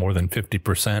they have more than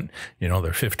 50%, they're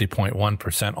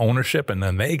 50.1% ownership, and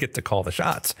then they get to call the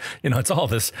shots. It's all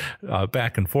this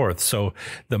back and forth. So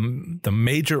the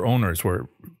major owners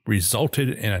resulted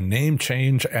in a name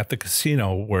change at the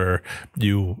casino where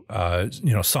you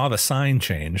saw the sign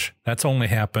change. That's only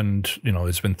happened,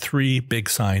 there's been 3 big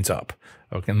signs up.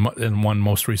 Okay, and one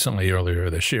most recently earlier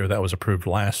this year that was approved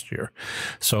last year.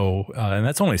 So, and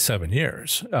that's only 7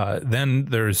 years. Then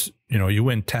there's, you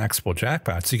win taxable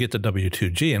jackpots, you get the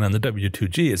W2G, and then the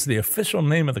W2G is the official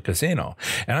name of the casino.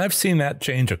 And I've seen that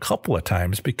change a couple of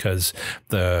times because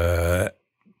the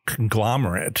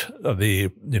conglomerate of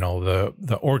the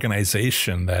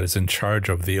organization that is in charge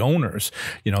of the owners,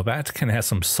 that can have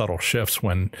some subtle shifts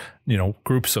when,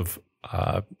 groups of,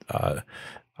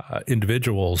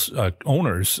 individuals,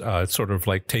 owners, sort of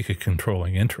like take a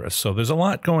controlling interest. So there's a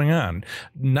lot going on.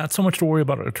 Not so much to worry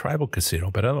about at a tribal casino,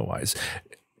 but otherwise.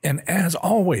 And as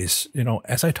always,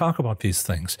 as I talk about these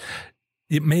things,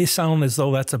 it may sound as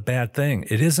though that's a bad thing.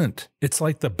 It isn't. It's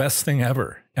like the best thing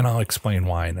ever. And I'll explain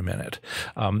why in a minute.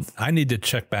 I need to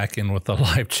check back in with the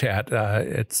live chat.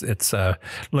 It's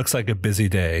looks like a busy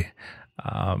day.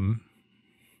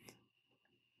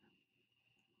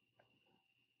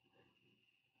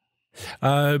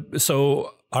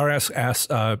 So RS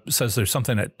says there's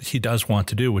something that he does want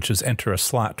to do, which is enter a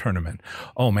slot tournament.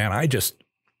 Oh man,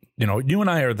 you and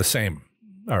I are the same,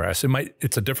 RS.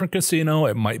 It's a different casino.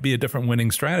 It might be a different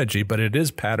winning strategy, but it is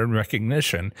pattern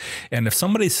recognition. And if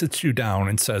somebody sits you down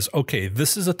and says, okay,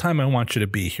 this is the time I want you to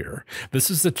be here. This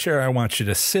is the chair I want you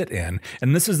to sit in.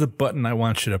 And this is the button I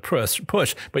want you to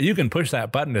push, but you can push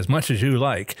that button as much as you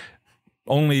like,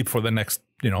 only for the next,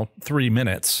 3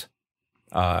 minutes.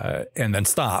 And then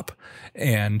stop.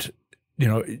 And,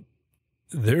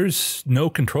 there's no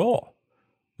control.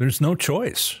 There's no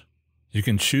choice. You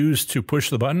can choose to push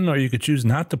the button or you could choose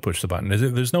not to push the button.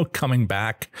 There's no coming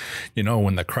back,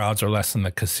 when the crowds are less in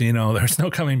the casino. There's no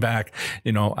coming back,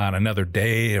 on another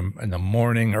day in the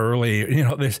morning early.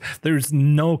 There's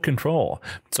no control.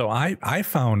 So I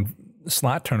found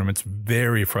slot tournaments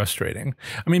very frustrating.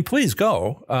 I mean, please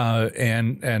go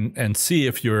and see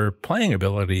if your playing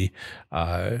ability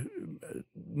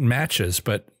matches,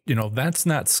 but that's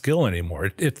not skill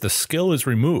anymore. If the skill is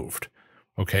removed,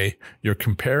 okay, you're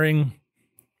comparing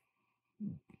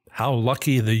how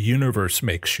lucky the universe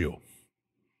makes you,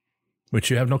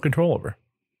 which you have no control over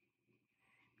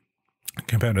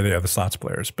compared to the other slots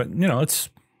players. But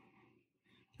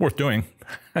worth doing.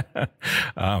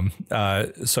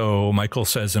 So Michael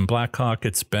says in Blackhawk,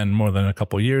 it's been more than a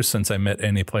couple of years since I met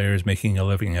any players making a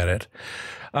living at it.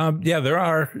 Yeah, there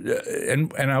are,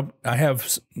 and I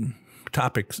have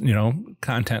topics,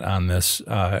 content on this.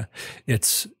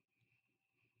 It's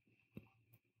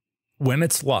when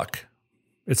it's luck.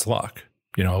 It's luck.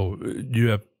 You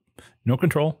have no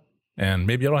control, and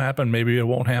maybe it'll happen, maybe it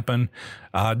won't happen.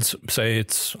 Odds say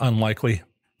it's unlikely,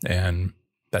 and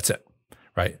that's it,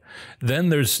 right? Then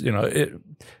there's,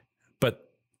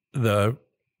 but the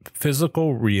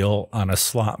physical reel on a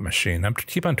slot machine, I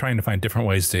keep on trying to find different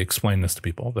ways to explain this to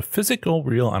people. The physical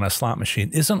reel on a slot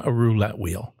machine isn't a roulette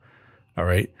wheel, all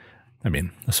right? I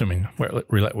mean, assuming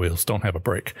roulette wheels don't have a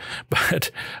brake, but,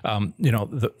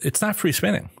 it's not free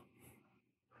spinning.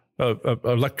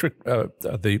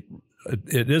 It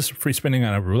is free spinning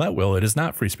on a roulette wheel. It is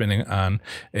not free spinning on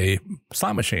a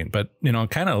slot machine, but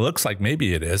it kind of looks like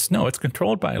maybe it is. No, it's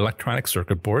controlled by an electronic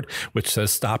circuit board, which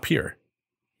says stop here,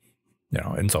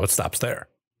 and so it stops there.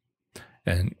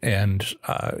 And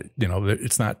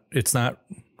it's not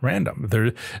random.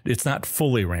 It's not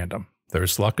fully random.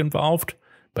 There's luck involved.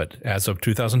 But as of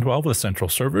 2012, with central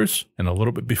servers, and a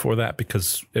little bit before that,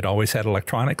 because it always had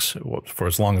electronics, for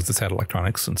as long as it's had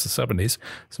electronics since the 70s,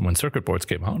 so when circuit boards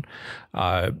came out,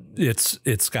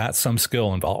 it's got some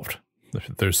skill involved.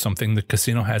 There's something the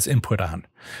casino has input on.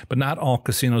 But not all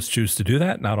casinos choose to do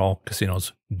that. Not all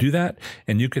casinos do that.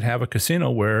 And you could have a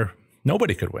casino where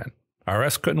nobody could win.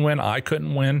 RS couldn't win. I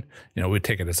couldn't win. We'd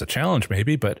take it as a challenge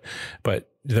maybe, but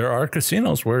there are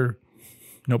casinos where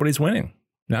nobody's winning.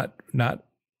 Not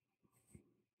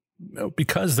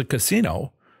because the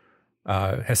casino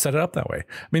has set it up that way.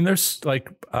 I mean, there's like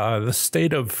the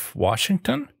state of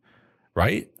Washington,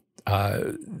 right?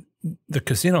 The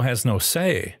casino has no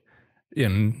say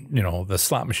in, the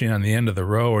slot machine on the end of the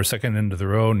row or second end of the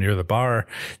row near the bar,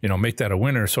 make that a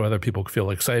winner so other people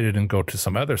feel excited and go to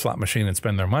some other slot machine and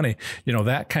spend their money.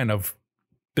 That kind of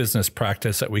business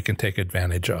practice that we can take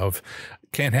advantage of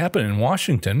can't happen in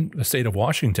Washington, the state of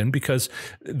Washington, because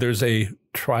there's a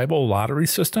tribal lottery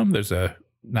system. There's a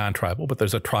non-tribal, but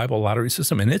there's a tribal lottery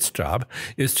system, and its job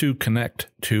is to connect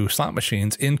to slot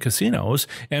machines in casinos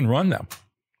and run them.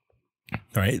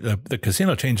 Right? The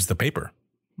casino changes the paper,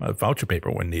 voucher paper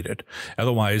when needed.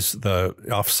 Otherwise, the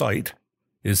off-site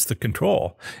is the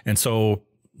control. And so,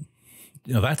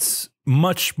 that's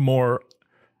much more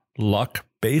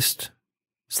luck-based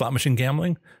slot machine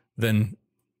gambling than,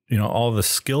 all the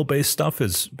skill-based stuff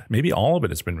is, maybe all of it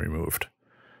has been removed,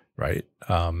 right?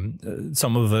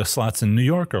 Some of the slots in New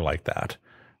York are like that.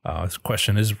 The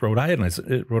question is Rhode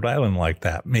Island like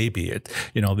that? Maybe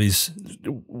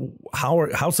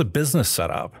how's the business set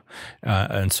up?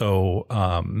 And so,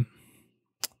 all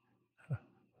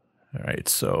right.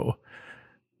 So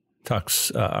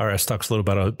RS talks a little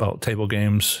bit about table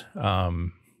games.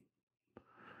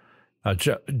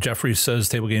 Jeffrey says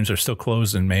table games are still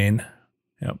closed in Maine.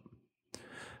 Yep.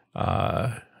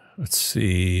 Let's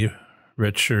see.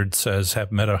 Richard says,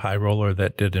 have met a high roller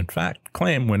that did, in fact,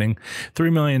 claim winning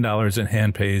 $3 million in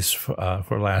hand pays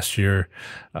for last year.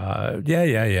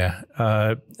 Yeah.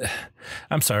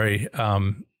 I'm sorry.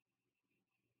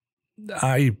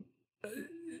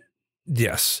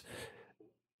 Yes.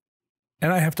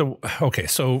 And I have to, okay,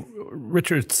 so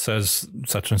Richard says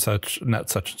such and such, not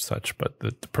such and such, but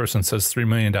the person says $3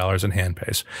 million in hand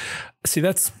pays. See,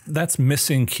 that's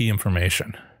missing key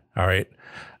information, all right?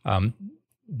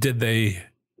 Did they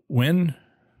win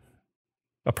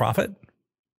a profit?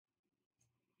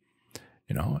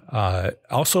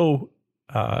 Also,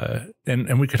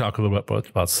 and we could talk a little bit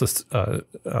about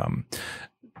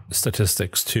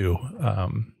statistics too.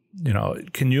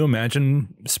 Can you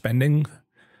imagine spending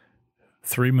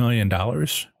 $3 million?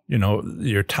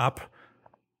 Your top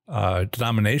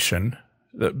denomination,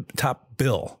 the top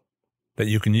bill that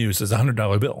you can use is a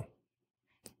 $100 bill.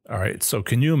 All right. So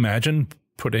can you imagine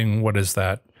putting, what is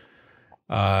that?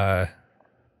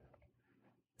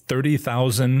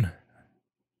 30,000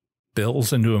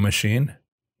 bills into a machine?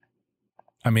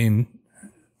 I mean,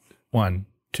 1,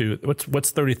 2,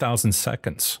 what's 30,000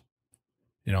 seconds?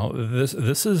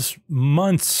 This is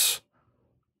months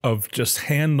of just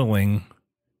handling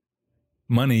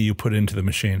money you put into the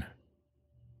machine.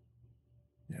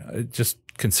 Just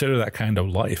consider that kind of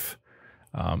life.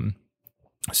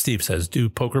 Steve says, do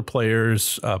poker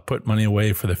players put money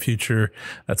away for the future?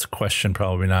 That's a question,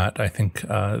 probably not. I think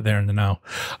they're in the now.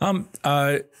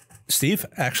 Steve,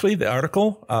 actually, the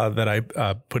article that I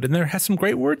put in there has some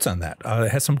great words on that.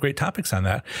 It has some great topics on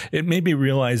that. It made me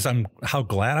realize how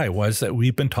glad I was that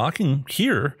we've been talking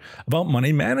here about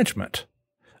money management.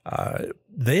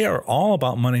 they are all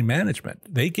about money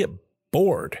management. They get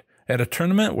bored at a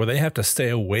tournament where they have to stay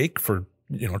awake for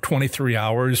 23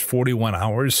 hours, 41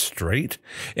 hours straight.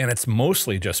 And it's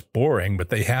mostly just boring, but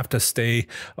they have to stay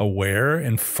aware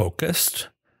and focused,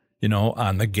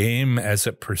 on the game as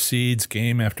it proceeds,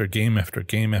 game after game after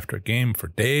game after game for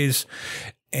days.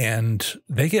 And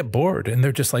they get bored and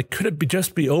they're just like, could it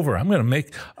just be over? I'm going to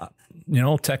make,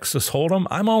 Texas Hold'em.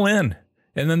 I'm all in.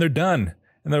 And then they're done.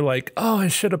 And they're like, oh, I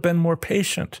should have been more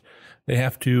patient. They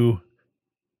have to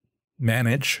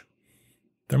manage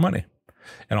their money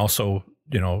and also,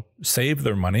 save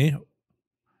their money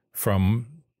from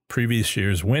previous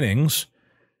year's winnings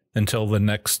until the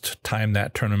next time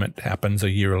that tournament happens a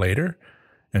year later.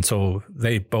 And so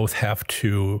they both have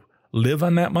to live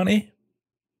on that money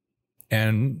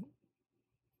and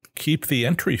keep the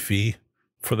entry fee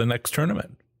for the next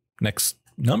tournament, next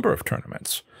number of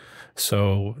tournaments.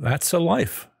 So that's a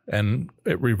life, and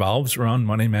it revolves around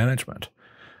money management.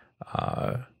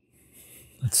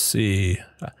 Let's see.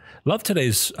 Love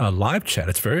today's live chat.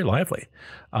 It's very lively.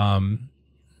 Oh,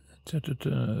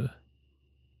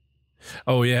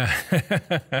 yeah.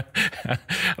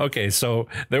 Okay, so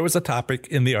there was a topic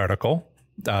in the article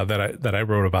that I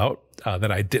wrote about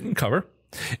that I didn't cover,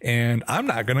 and I'm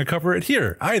not going to cover it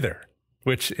here either,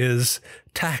 which is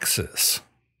taxes.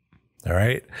 All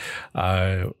right.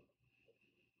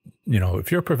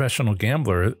 If you're a professional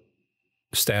gambler,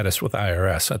 status with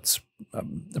IRS, that's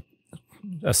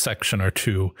a section or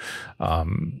two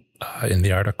in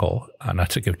the article, not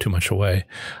to give too much away.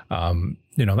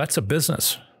 That's a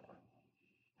business.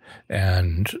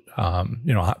 And,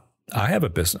 I have a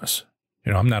business.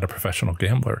 I'm not a professional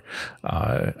gambler.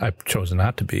 I've chosen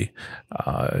not to be,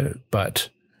 but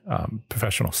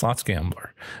professional slots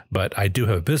gambler. But I do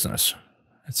have a business.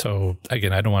 So,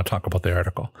 again, I don't want to talk about the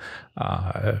article.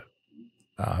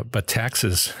 But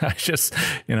taxes,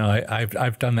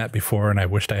 I've done that before, and I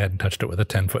wished I hadn't touched it with a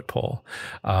 10-foot pole.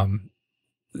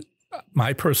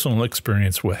 My personal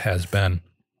experience has been,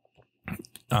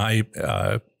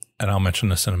 and I'll mention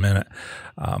this in a minute.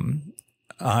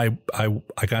 I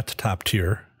got to top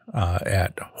tier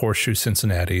at Horseshoe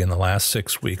Cincinnati in the last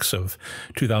 6 weeks of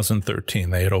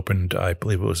 2013. They had opened, I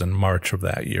believe it was in March of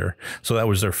that year. So that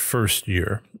was their first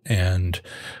year. And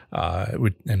I'll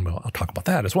talk about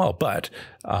that as well. But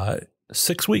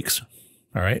 6 weeks,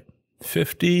 all right,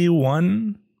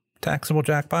 51 taxable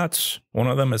jackpots, one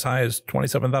of them as high as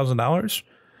 $27,000,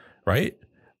 right?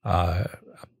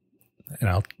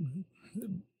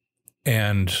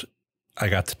 And I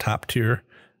got the top tier,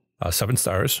 7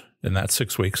 stars in that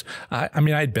 6 weeks.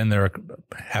 I'd been there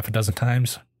half a dozen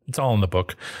times. It's all in the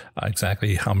book,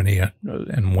 exactly how many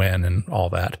and when and all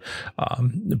that.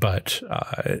 But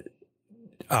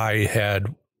I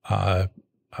had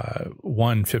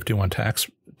won 51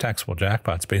 taxable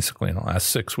jackpots basically in the last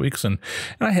 6 weeks. And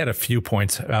I had a few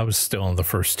points. I was still in the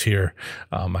first tier.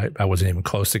 I wasn't even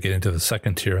close to getting to the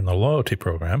second tier in the loyalty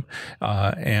program.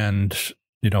 And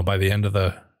by the end of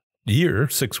the year,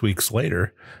 6 weeks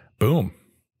later, boom,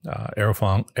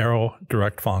 Arrow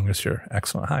direct falling this year.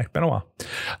 Excellent. Hi, been a while.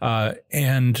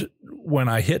 And when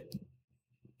I hit,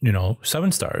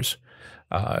 7 stars,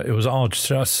 it was all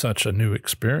just such a new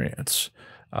experience.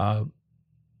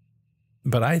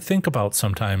 But I think about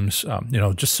sometimes,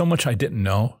 just so much I didn't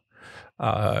know.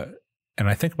 And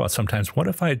I think about sometimes, what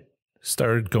if I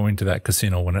started going to that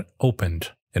casino when it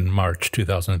opened in March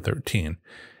 2013?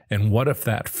 And what if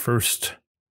that first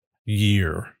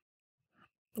year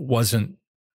wasn't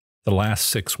the last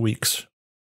 6 weeks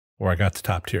where I got to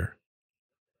top tier?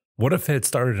 What if it had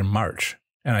started in March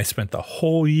and I spent the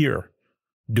whole year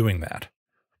doing that?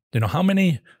 How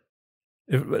many,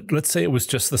 let's say it was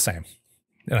just the same.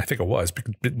 And I think it was,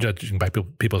 judging by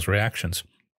people's reactions.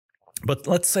 But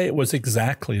let's say it was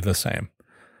exactly the same.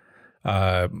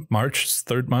 March,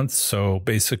 third month. So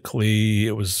basically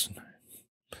it was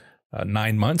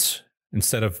 9 months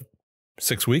instead of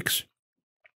 6 weeks.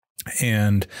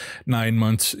 And 9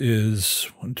 months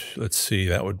is, let's see,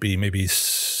 that would be maybe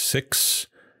six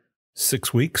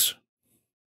weeks,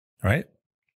 right?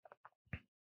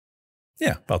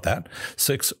 Yeah, about that.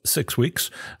 Six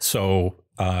weeks. So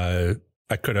I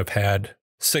could have had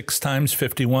 6 times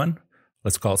 51.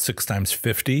 Let's call it 6 times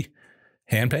 50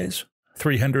 hand pays,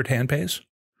 300 hand pays,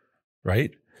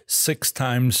 right? 6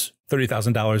 times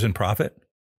 $30,000 in profit,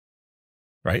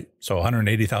 right? So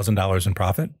 $180,000 in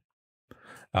profit.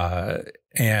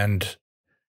 And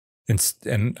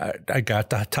I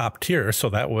got the top tier. So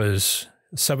that was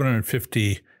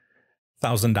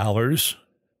 $750,000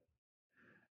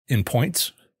 in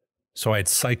points. So I'd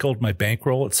cycled my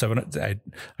bankroll at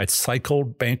I'd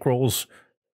cycled bankrolls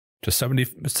to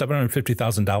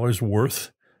 $750,000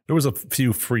 worth. There was a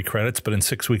few free credits, but in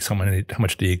 6 weeks, how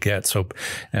much do you get? So,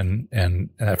 and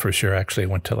that first year actually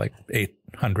went to like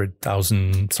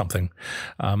 800,000 something.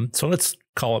 So let's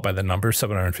call it by the number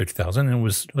 750,000. And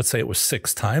let's say it was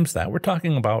 6 times that. We're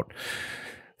talking about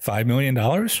 $5 million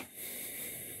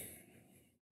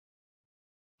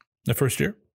the first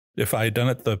year. If I had done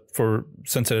it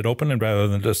since it had opened and rather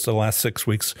than just the last 6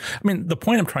 weeks. I mean, the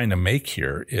point I'm trying to make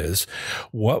here is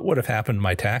what would have happened to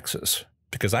my taxes?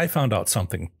 Because I found out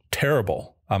something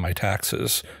terrible on my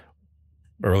taxes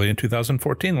early in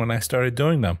 2014 when I started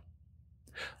doing them.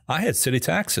 I had city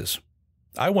taxes.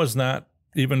 I was not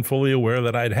even fully aware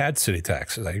that I'd had city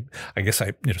taxes. I guess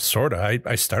I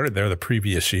started there the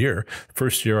previous year.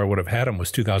 First year I would have had them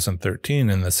was 2013,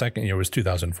 and the second year was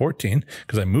 2014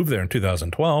 because I moved there in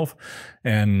 2012.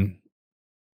 And,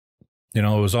 it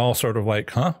was all sort of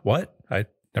like, huh, what? I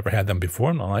never had them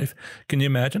before in my life. Can you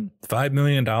imagine $5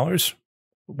 million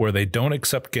where they don't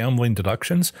accept gambling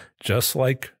deductions, just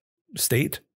like the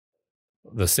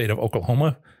state of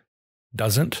Oklahoma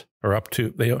doesn't, or up to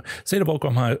the state of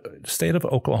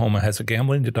Oklahoma has a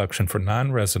gambling deduction for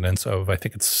non-residents of, I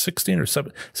think it's $16,000 or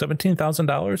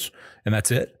 $17,000, and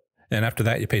that's it. And after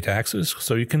that, you pay taxes.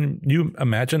 So you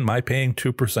imagine my paying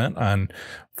 2% on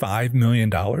 $5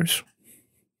 million?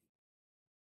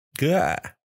 Yeah,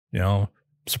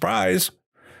 surprise.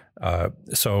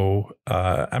 So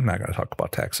I'm not going to talk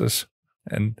about taxes,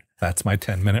 and that's my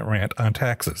 10-minute rant on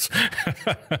taxes.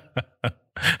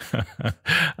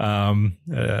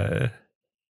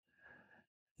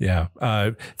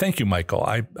 Thank you, Michael.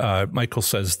 Michael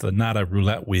says the Nada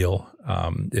roulette wheel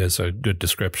is a good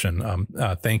description.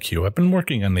 Thank you. I've been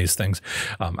working on these things.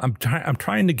 I'm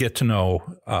trying to get to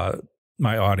know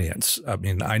my audience. I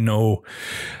mean, I know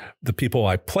the people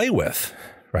I play with,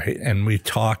 right? And we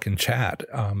talk and chat,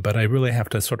 but I really have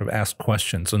to sort of ask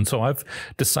questions. And so I've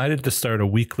decided to start a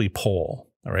weekly poll.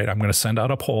 All right, I'm going to send out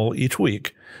a poll each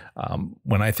week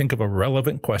when I think of a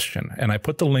relevant question. And I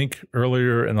put the link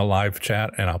earlier in the live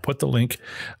chat, and I'll put the link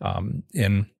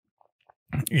in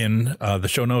the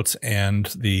show notes and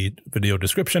the video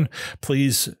description.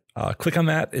 Please click on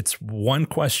that. It's one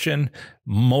question,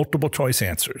 multiple choice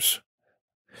answers.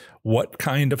 What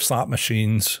kind of slot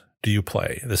machines do you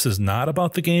play? This is not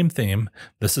about the game theme.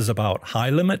 This is about high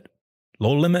limit,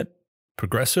 low limit,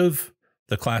 progressive,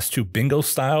 the class 2 bingo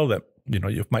style that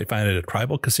you might find it at a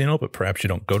tribal casino, but perhaps you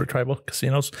don't go to tribal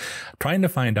casinos. Trying to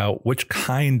find out which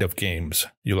kind of games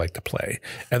you like to play.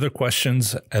 Other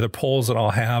questions, other polls that I'll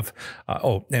have.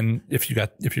 And if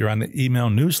you're on the email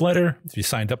newsletter, if you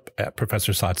signed up at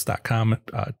professorslots.com,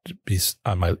 to be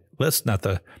on my list, not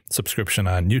the subscription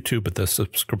on YouTube, but the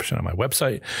subscription on my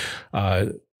website,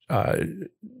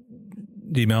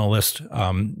 email list.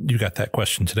 You got that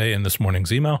question today in this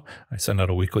morning's email. I send out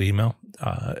a weekly email,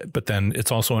 but then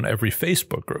it's also in every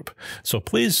Facebook group. So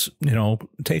please,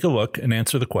 take a look and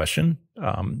answer the question,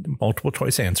 multiple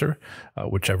choice answer,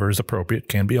 whichever is appropriate.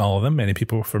 Can be all of them.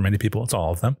 For many people, it's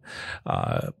all of them.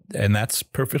 And that's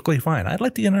perfectly fine. I'd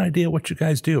like to get an idea what you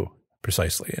guys do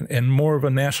precisely, and more of a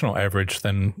national average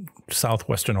than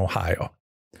Southwestern Ohio.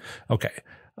 Okay.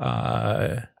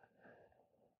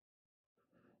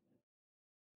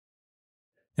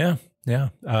 Yeah.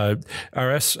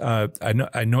 RS, I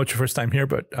know it's your first time here,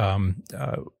 but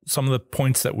some of the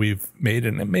points that we've made,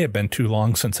 and it may have been too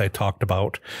long since I talked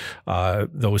about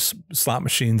those slot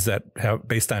machines that have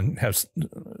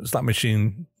slot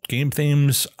machine game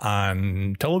themes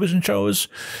on television shows,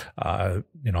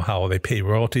 how they pay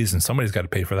royalties, and somebody's got to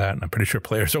pay for that. And I'm pretty sure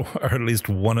players are at least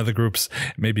one of the groups,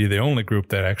 maybe the only group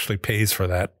that actually pays for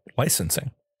that licensing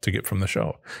to get from the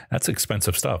show. That's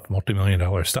expensive stuff,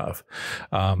 multi-million-dollar stuff.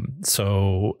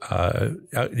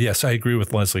 Yes, I agree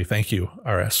with Leslie. Thank you,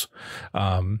 RS.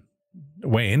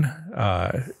 Wayne,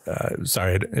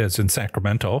 is in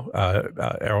Sacramento,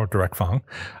 Arrow Direct Fong,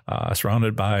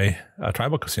 surrounded by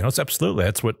tribal casinos. Absolutely.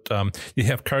 That's what you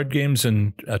have card games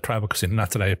in a tribal casino.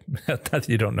 Not that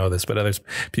you don't know this, but others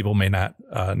people may not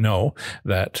know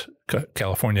that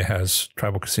California has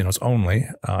tribal casinos only,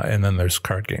 and then there's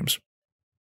card games.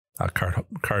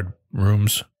 Card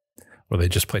rooms where they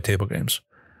just play table games.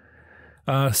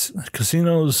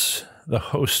 Casinos, the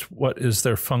host, what is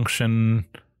their function?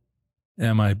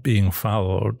 Am I being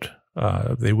followed?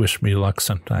 They wish me luck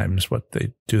sometimes. What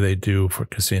they do for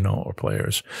casino or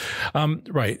players?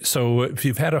 Right. So if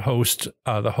you've had a host,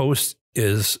 the host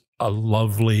is a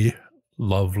lovely,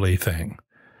 lovely thing.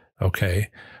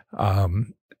 Okay.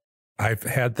 I've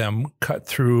had them cut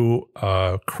through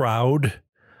a crowd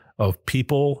of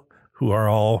people who are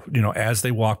all, as they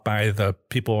walk by, the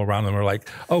people around them are like,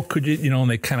 oh, could you,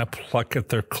 and they kind of pluck at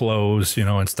their clothes,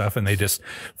 and stuff. And they just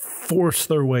force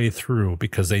their way through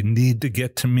because they need to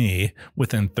get to me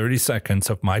within 30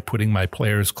 seconds of my putting my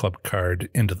Players Club card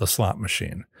into the slot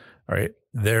machine. All right.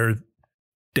 They're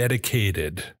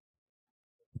dedicated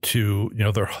to,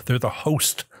 they're the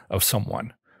host of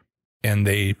someone, and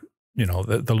they,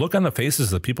 the look on the faces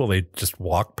of the people they just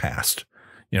walk past,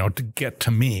 to get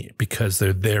to me because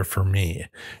they're there for me,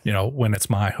 when it's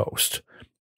my host,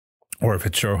 or if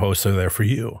it's your host, they're there for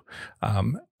you.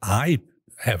 I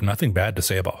have nothing bad to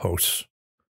say about hosts.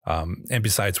 And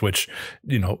besides which,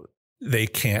 they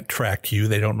can't track you.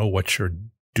 They don't know what you're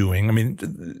doing. I mean,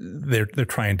 they're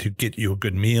trying to get you a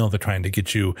good meal. They're trying to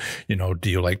get you, do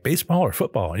you like baseball or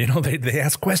football? They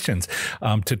ask questions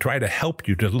to try to help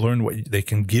you to learn what they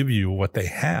can give you, what they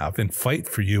have, and fight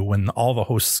for you when all the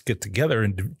hosts get together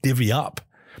and divvy up.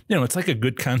 It's like a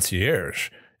good concierge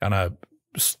on a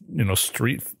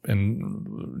street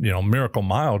in, Miracle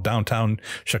Mile, downtown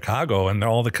Chicago. And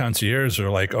all the concierges are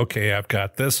like, okay, I've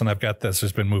got this and I've got this.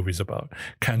 There's been movies about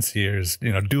concierges,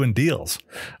 doing deals,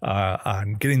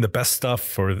 on getting the best stuff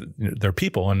for their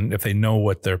people. And if they know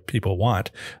what their people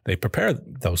want, they prepare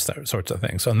those sorts of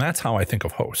things. And that's how I think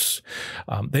of hosts.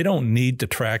 They don't need to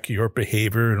track your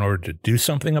behavior in order to do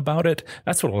something about it.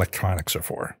 That's what electronics are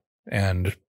for.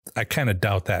 And I kind of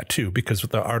doubt that too, because with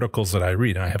the articles that I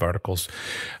read, and I have articles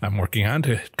I'm working on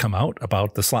to come out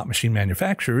about the slot machine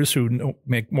manufacturers who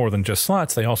make more than just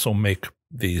slots. They also make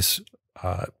these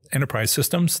enterprise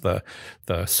systems, the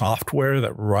software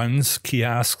that runs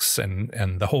kiosks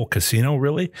and the whole casino,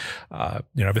 really.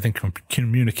 Everything from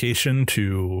communication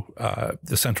to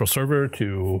the central server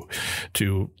to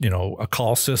a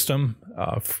call system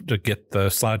to get the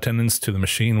slot attendants to the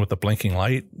machine with the blinking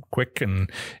light quick and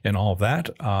all of that.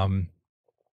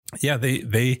 Yeah,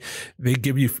 they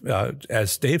give you,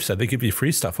 as Dave said, they give you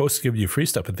free stuff. Hosts give you free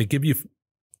stuff, but they give you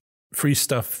free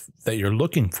stuff that you're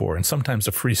looking for. And sometimes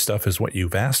the free stuff is what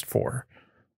you've asked for,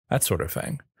 that sort of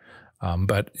thing.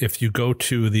 But if you go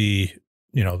to the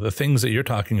things that you're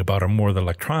talking about are more the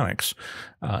electronics,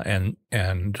 and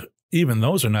even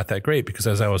those are not that great, because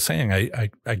as I was saying,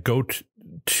 I go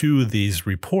to these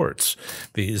reports,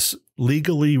 these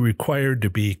legally required to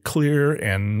be clear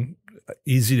and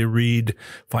easy to read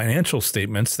financial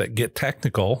statements that get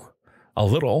technical a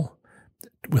little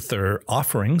with their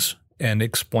offerings and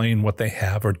explain what they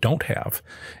have or don't have.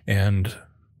 And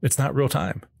it's not real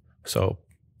time. So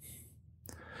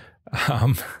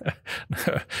Harold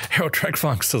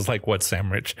Treckflunk says, like what,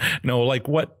 Sam Rich? No, like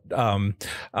what,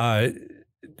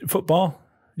 football?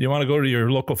 You want to go to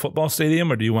your local football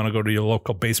stadium, or do you want to go to your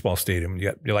local baseball stadium?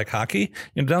 You like hockey?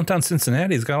 Downtown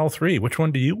Cincinnati's got all three. Which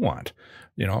one do you want?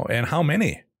 And how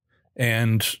many?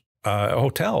 And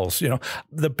hotels,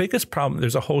 the biggest problem,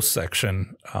 there's a host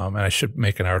section, and I should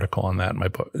make an article on that in my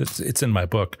book. It's in my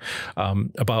book,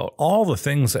 about all the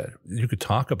things that you could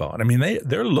talk about. I mean,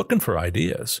 they're looking for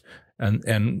ideas,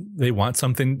 and they want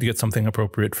something to get something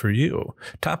appropriate for you.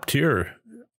 Top tier,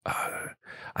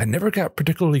 I never got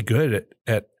particularly good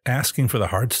at asking for the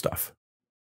hard stuff.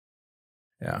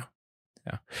 Yeah.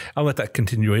 I'll let that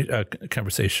continue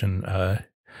conversation.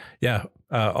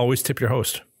 Always tip your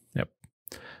host.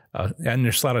 And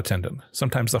your slot attendant.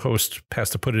 Sometimes the host has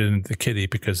to put it in the kitty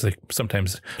because they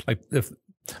sometimes,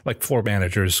 like floor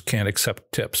managers can't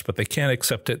accept tips, but they can't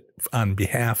accept it on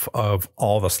behalf of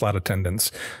all the slot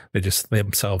attendants. They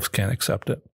themselves can't accept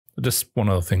it. Just one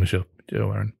of the things you'll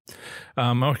learn.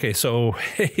 Okay, so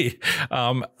hey,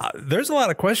 there's a lot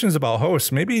of questions about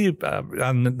hosts. Maybe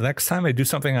on the next time I do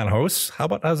something on hosts,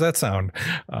 how's that sound?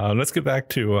 Let's get back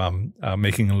to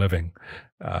making a living.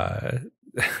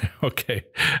 Okay.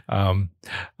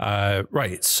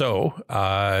 Right.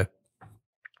 So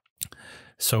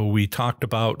we talked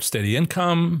about steady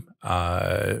income.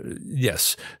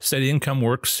 Yes, steady income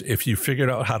works if you figured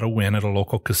out how to win at a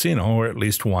local casino, or at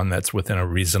least one that's within a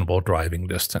reasonable driving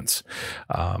distance.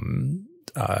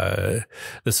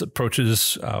 This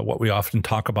approaches what we often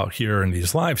talk about here in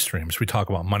these live streams. We talk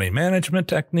about money management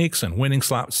techniques and winning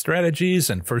slot strategies,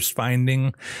 and first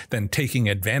finding, then taking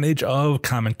advantage of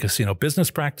common casino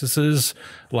business practices,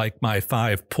 like my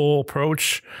 5-pull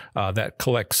approach that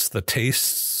collects the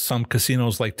tastes some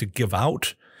casinos like to give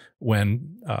out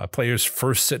when players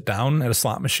first sit down at a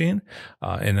slot machine.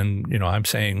 And then, I'm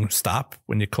saying stop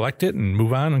when you collect it and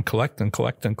move on and collect and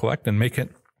collect and collect and make it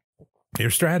your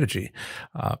strategy.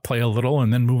 Play a little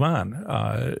and then move on.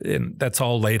 And that's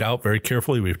all laid out very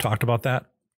carefully. We've talked about that.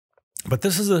 But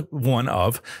this is one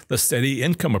of the steady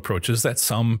income approaches that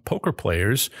some poker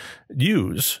players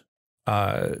use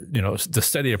the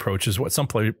steady approach is what some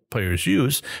players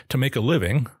use to make a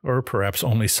living or perhaps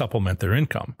only supplement their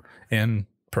income. And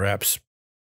perhaps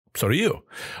so do you.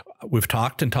 We've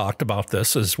talked about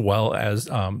this as well as,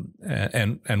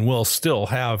 and we'll still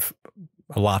have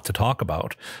a lot to talk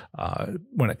about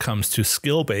when it comes to a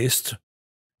skill-based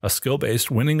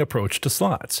winning approach to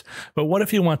slots. But what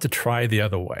if you want to try the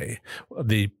other way,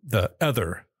 the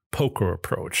other poker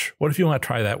approach? What if you want to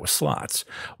try that with slots?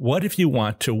 What if you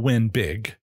want to win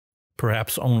big,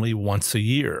 perhaps only once a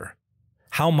year?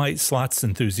 How might slots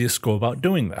enthusiasts go about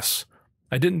doing this?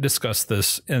 I didn't discuss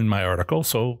this in my article,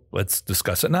 so let's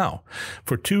discuss it now.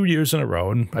 For 2 years in a row,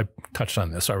 and I touched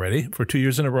on this already, for 2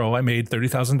 years in a row, I made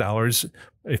 $30,000,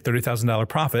 a $30,000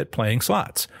 profit playing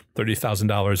slots.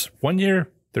 $30,000 one year,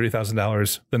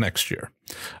 $30,000 the next year.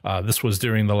 This was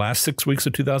during the last 6 weeks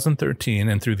of 2013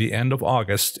 and through the end of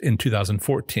August in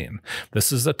 2014.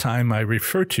 This is the time I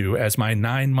refer to as my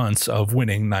 9 months of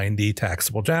winning 90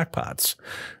 taxable jackpots.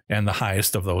 And the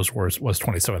highest of those was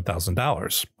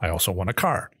 $27,000. I also won a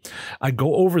car. I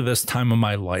go over this time of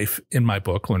my life in my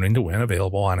book, Learning to Win,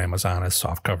 available on Amazon as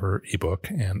softcover, ebook,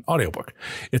 and audiobook.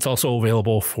 It's also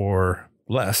available for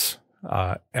less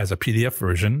as a PDF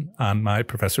version on my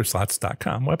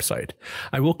professorslots.com website.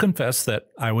 I will confess that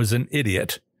I was an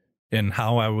idiot in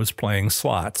how I was playing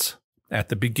slots at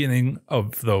the beginning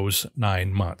of those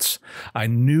 9 months. I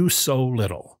knew so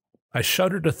little. I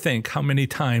shudder to think how many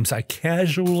times I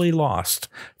casually lost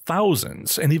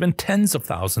thousands and even tens of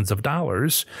thousands of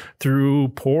dollars through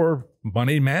poor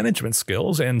money management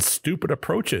skills and stupid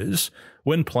approaches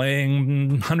when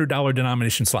playing $100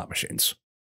 denomination slot machines.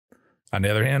 On the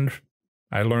other hand,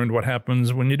 I learned what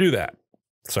happens when you do that.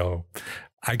 So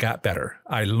I got better.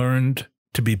 I learned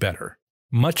to be better,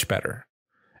 much better.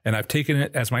 And I've taken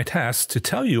it as my task to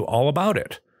tell you all about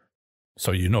it,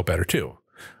 so you know better too.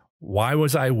 Why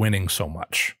was I winning so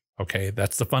much? Okay,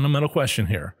 that's the fundamental question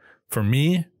here. For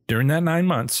me, during that 9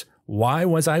 months, why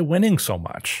was I winning so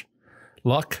much?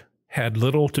 Luck had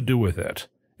little to do with it,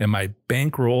 and my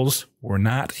bankrolls were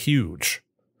not huge.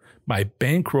 My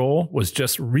bankroll was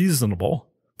just reasonable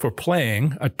for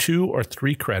playing a 2 or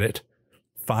 3 credit,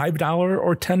 $5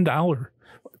 or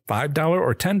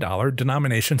 $10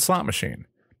 denomination slot machine.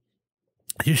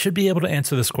 You should be able to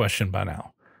answer this question by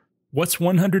now. What's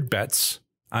 100 bets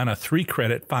on a 3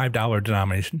 credit, $5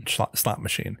 denomination slot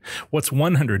machine? What's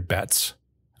 100 bets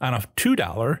on a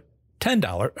 $2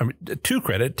 2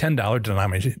 credit, $10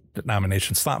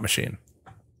 denomination slot machine?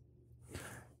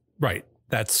 Right.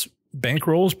 That's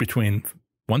bankrolls between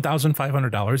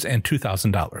 $1,500 and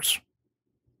 $2,000.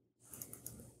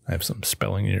 I have some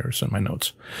spelling errors in my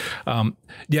notes.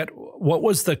 Yet, what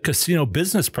was the casino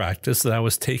business practice that I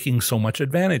was taking so much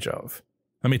advantage of?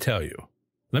 Let me tell you.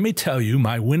 Let me tell you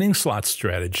my winning slot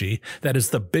strategy that is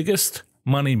the biggest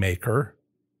moneymaker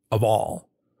of all.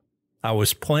 I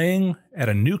was playing at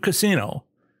a new casino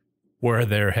where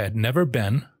there had never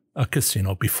been a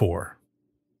casino before.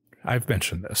 I've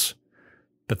mentioned this,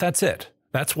 but that's it.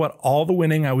 That's what all the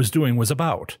winning I was doing was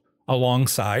about,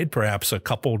 alongside perhaps a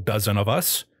couple dozen of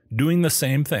us doing the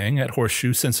same thing at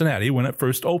Horseshoe Cincinnati when it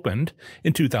first opened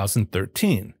in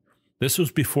 2013. This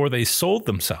was before they sold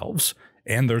themselves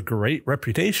and their great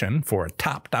reputation for a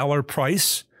top dollar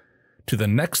price to the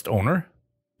next owner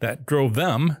that drove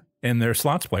them and their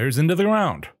slots players into the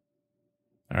ground.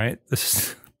 All right, this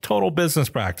is total business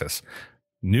practice.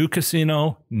 New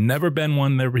casino, never been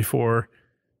one there before.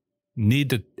 Need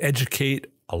to educate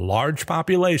a large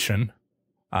population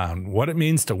on what it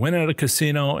means to win at a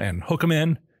casino and hook them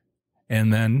in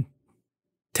and then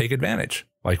take advantage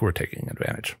like we're taking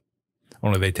advantage.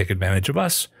 Only they take advantage of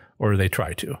us or they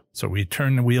try to. So we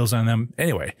turn the wheels on them.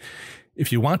 Anyway,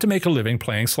 if you want to make a living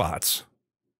playing slots,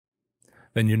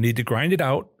 then you need to grind it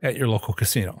out at your local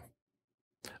casino.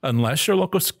 Unless your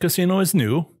local casino is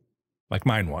new, like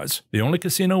mine was, the only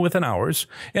casino within hours,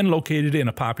 and located in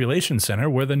a population center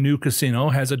where the new casino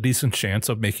has a decent chance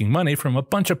of making money from a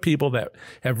bunch of people that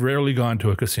have rarely gone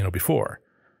to a casino before.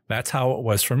 That's how it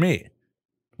was for me,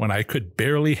 when I could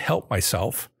barely help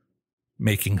myself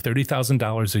making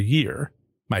 $30,000 a year,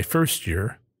 my first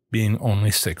year being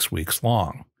only 6 weeks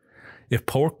long. If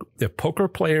poker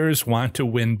players want to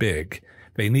win big,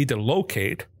 they need to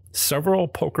locate several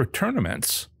poker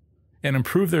tournaments and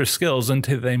improve their skills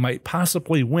until they might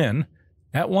possibly win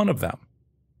at one of them.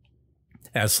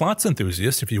 As slots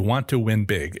enthusiasts, if you want to win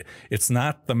big, it's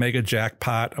not the mega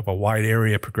jackpot of a wide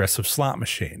area progressive slot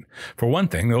machine. For one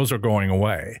thing, those are going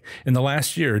away. In the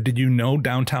last year, did you know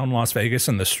downtown Las Vegas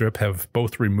and the Strip have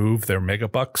both removed their mega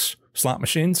bucks slot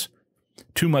machines?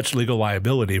 Too much legal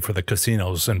liability for the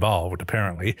casinos involved,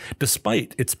 apparently,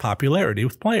 despite its popularity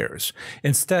with players.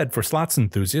 Instead, for slots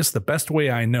enthusiasts, the best way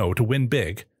I know to win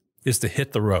big is to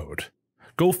hit the road.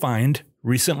 Go find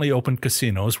recently opened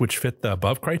casinos which fit the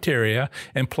above criteria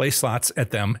and play slots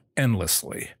at them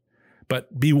endlessly.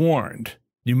 But be warned,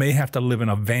 you may have to live in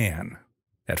a van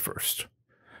at first.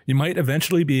 You might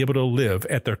eventually be able to live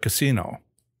at their casino,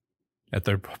 at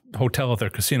their hotel, at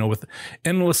their casino, with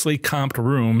endlessly comped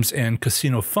rooms and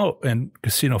casino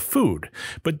food.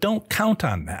 But don't count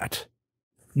on that.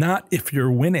 Not if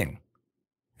you're winning.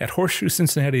 At Horseshoe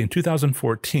Cincinnati in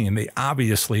 2014, they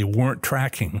obviously weren't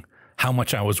tracking how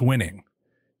much I was winning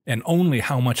and only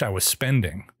how much I was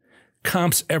spending.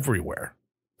 Comps everywhere.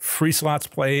 Free slots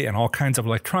play and all kinds of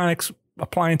electronics,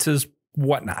 appliances,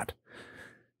 whatnot.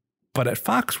 But at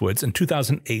Foxwoods in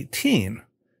 2018,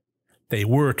 they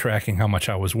were tracking how much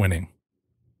I was winning,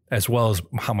 as well as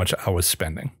how much I was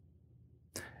spending.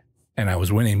 And I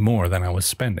was winning more than I was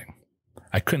spending.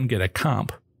 I couldn't get a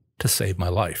comp to save my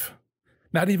life.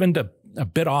 Not even a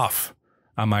bit off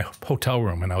on my hotel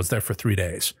room, and I was there for 3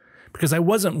 days. Because I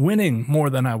wasn't winning more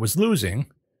than I was losing.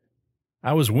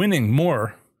 I was winning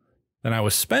more than I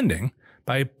was spending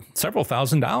by several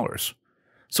 $1,000s.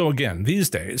 So again, these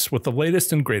days, with the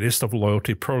latest and greatest of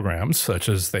loyalty programs, such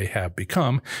as they have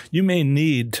become, you may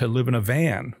need to live in a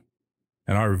van,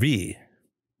 an RV,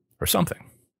 or something.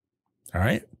 All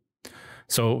right?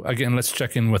 So again, let's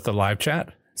check in with the live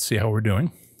chat, see how we're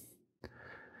doing.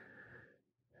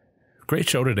 Great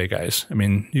show today, guys. I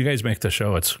mean, you guys make the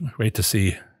show. It's great to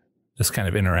see this kind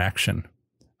of interaction.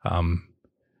 I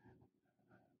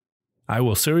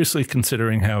will seriously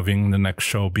considering having the next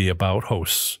show be about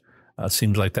hosts.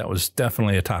 Seems like that was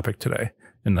definitely a topic today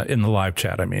in the live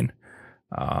chat. I mean,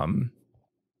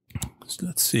 so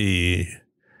let's see.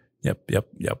 Yep.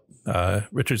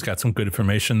 Richard's got some good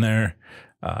information there.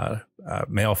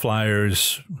 Mail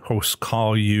flyers, hosts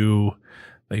call you.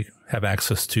 They have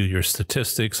access to your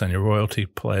statistics on your royalty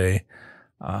play.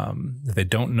 If they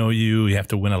don't know you, you have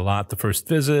to win a lot the first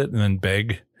visit and then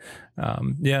beg.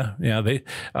 One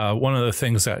of the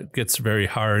things that gets very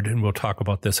hard, and we'll talk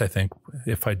about this, I think,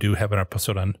 if I do have an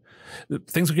episode on,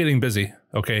 things are getting busy.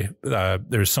 Okay.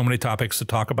 There's so many topics to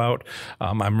talk about.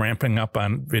 I'm ramping up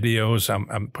on videos.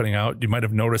 I'm putting out, you might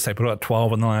have noticed I put out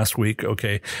 12 in the last week.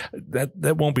 Okay.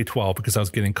 That won't be 12 because I was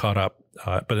getting caught up.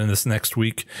 But in this next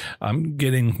week, I'm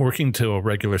working to a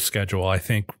regular schedule. I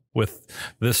think with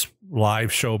this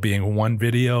live show being one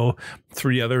video,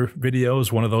 3 other videos,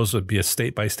 one of those would be a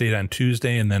state by state on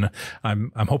Tuesday. And then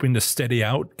I'm hoping to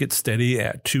get steady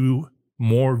at 2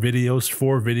 more videos,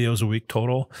 4 videos a week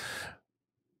total.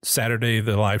 Saturday,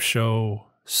 the live show,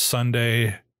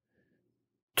 Sunday,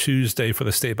 Tuesday for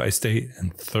the state by state,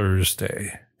 and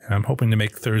Thursday. And I'm hoping to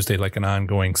make Thursday like an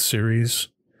ongoing series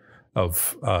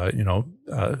of,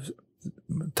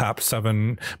 top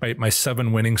 7, my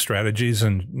 7 winning strategies,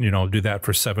 and, do that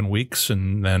for 7 weeks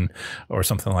and then, or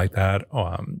something like that.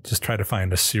 Just try to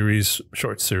find a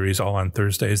short series all on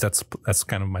Thursdays. That's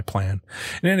kind of my plan.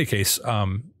 In any case,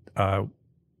 I'll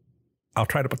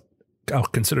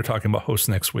consider talking about hosts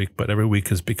next week, but every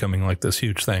week is becoming like this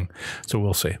huge thing. So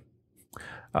we'll see.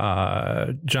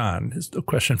 John, is a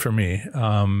question for me.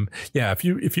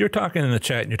 If you're talking in the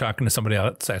chat and you're talking to somebody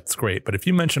else, that's great. But if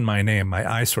you mention my name, my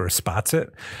eye sort of spots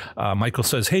it. Michael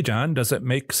says, "Hey, John, does it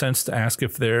make sense to ask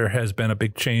if there has been a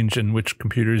big change in which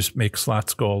computers make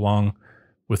slots go along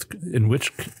with, in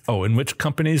which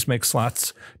companies make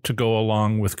slots to go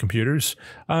along with computers?"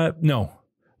 No,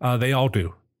 they all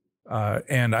do.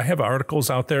 And I have articles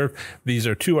out there. These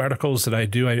are 2 articles that I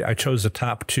do. I chose the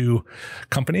top 2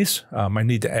 companies. I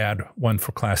need to add one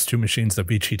for class 2 machines, the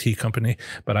VGT company.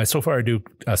 But so far I do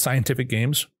Scientific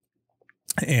Games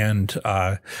and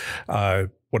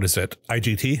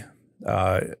IGT,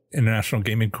 International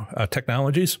Gaming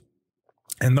Technologies.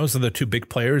 And those are the 2 big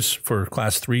players for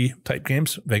class 3 type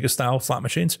games, Vegas style slot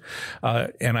machines.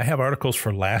 And I have articles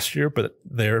for last year, but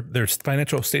their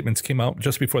financial statements came out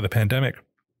just before the pandemic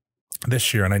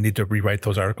this year, and I need to rewrite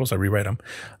those articles. I rewrite them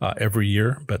every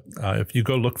year, but if you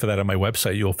go look for that on my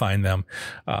website, you'll find them,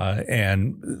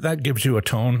 and that gives you a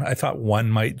tone. I thought one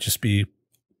might just be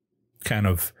kind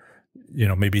of,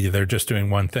 maybe they're just doing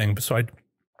one thing, so I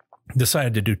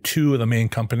decided to do 2 of the main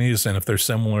companies, and if they're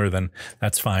similar, then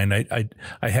that's fine.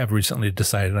 I have recently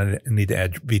decided I need to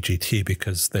add VGT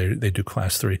because they do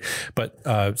class 3, but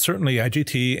certainly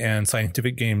IGT and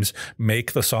Scientific Games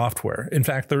make the software. In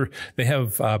fact, they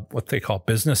have what they call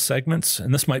business segments,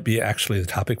 and this might be actually the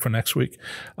topic for next week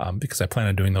because I plan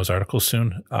on doing those articles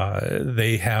soon.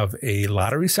 They have a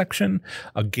lottery section,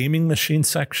 a gaming machine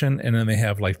section, and then they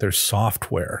have like their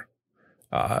software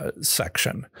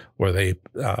section where they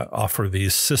offer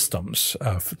these systems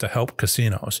to help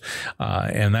casinos.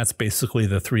 And that's basically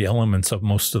the three elements of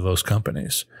most of those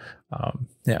companies.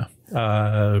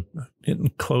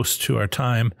 Getting close to our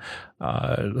time.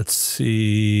 Let's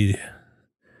see.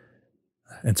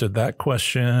 Answered that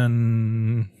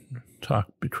question. Talk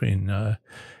between... I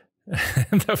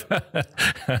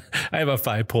have a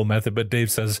 5-pull method, but Dave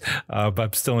says,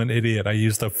 I'm still an idiot. I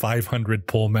use the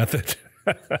 500-pull method.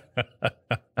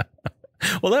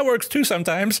 Well, that works too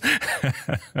sometimes.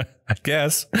 I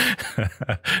guess.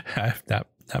 Not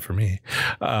for me.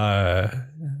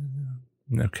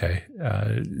 Okay.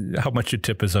 How much you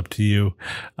tip is up to you.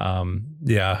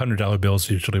 $100 bills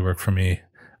usually work for me.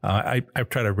 I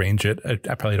try to range it.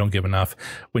 I probably don't give enough.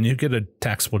 When you get a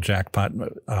taxable jackpot,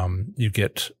 you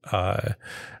get, it's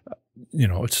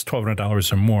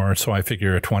 $1,200 or more. So I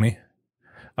figure a 20.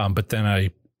 But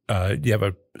then you have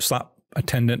a slot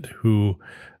attendant who,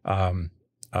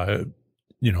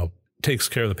 takes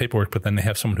care of the paperwork, but then they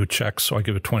have someone who checks. So I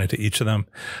give a 20 to each of them.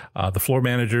 The floor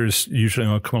managers usually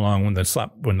will come along when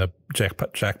the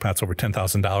jackpot's over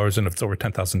 $10,000. And if it's over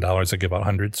 $10,000, I give out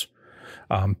hundreds.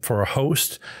 For a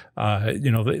host,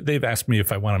 they've asked me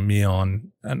if I want a meal,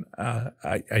 and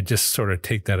I just sort of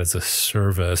take that as a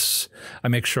service. I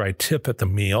make sure I tip at the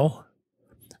meal,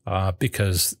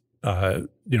 because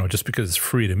just because it's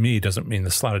free to me doesn't mean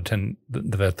the slot attendant,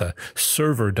 that the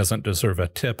server doesn't deserve a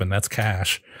tip, and that's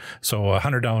cash. So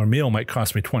 $100 meal might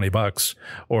cost me $20,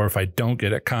 or if I don't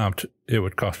get it comped, it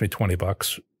would cost me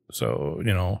 $20. So,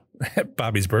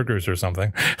 Bobby's Burgers or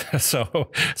something. So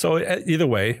either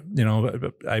way,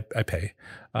 I pay.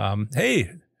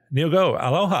 Hey, Neil Go,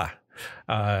 aloha.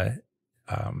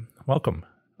 Welcome.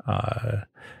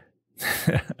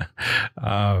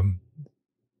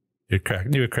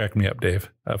 You would crack me up,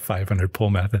 Dave. A 500 pull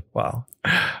method. Wow.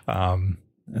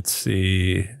 Let's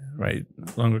see. Right.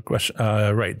 Longer question.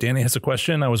 Right. Danny has a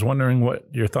question. I was wondering what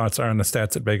your thoughts are on the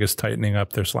stats at Vegas tightening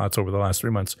up their slots over the last 3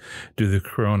 months due to the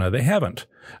corona. They haven't.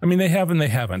 I mean, they have and they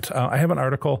haven't. I have an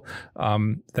article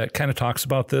that kind of talks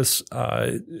about this.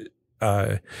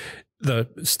 The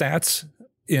stats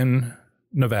in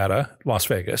Nevada, Las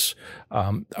Vegas,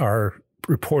 are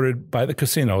reported by the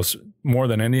casinos more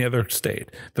than any other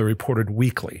state. They're reported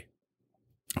weekly.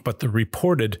 But they're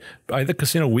reported by the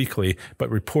casino weekly, but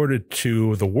reported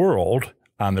to the world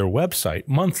on their website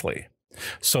monthly.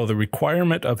 So the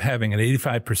requirement of having an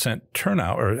 85%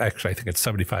 turnout, or actually I think it's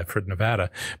 75 for Nevada,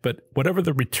 but whatever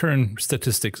the return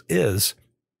statistics is,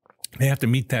 they have to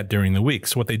meet that during the week.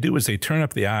 So what they do is they turn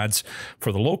up the odds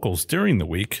for the locals during the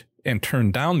week and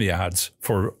turn down the odds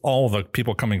for all the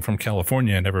people coming from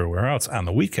California and everywhere else on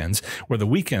the weekends, where the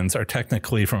weekends are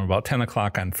technically from about 10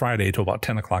 o'clock on Friday to about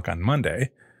 10 o'clock on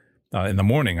Monday. In the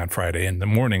morning on Friday, in the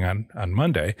morning on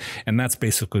Monday. And that's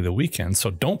basically the weekend.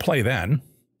 So don't play then.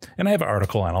 And I have an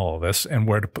article on all of this and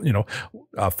where to,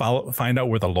 find out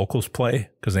where the locals play,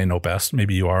 because they know best.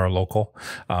 Maybe you are a local.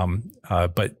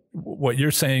 But what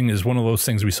you're saying is one of those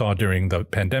things we saw during the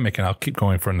pandemic, and I'll keep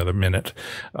going for another minute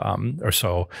or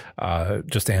so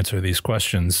just to answer these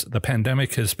questions. The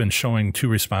pandemic has been showing two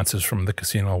responses from the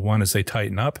casino. One is they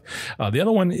tighten up. The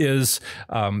other one is,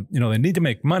 they need to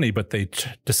make money, but they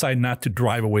decide not to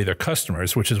drive away their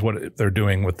customers, which is what they're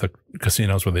doing with the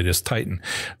casinos where they just tighten.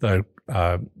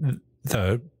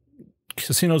 The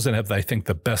casinos that have, I think,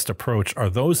 the best approach are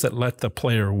those that let the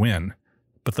player win,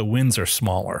 but the wins are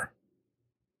smaller.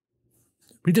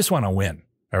 We just want to win.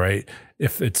 All right.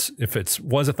 If it's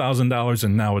was $1,000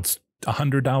 and now it's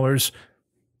 $100,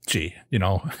 gee,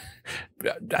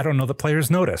 I don't know the players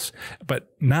notice,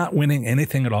 but not winning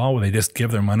anything at all where they just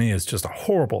give their money is just a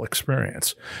horrible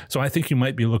experience. So I think you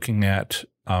might be looking at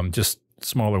just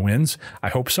smaller wins. I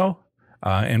hope so.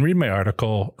 And read my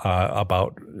article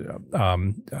about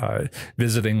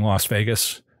visiting Las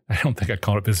Vegas. I don't think I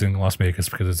call it visiting Las Vegas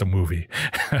because it's a movie.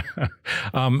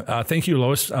 Thank you,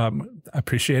 Lois. I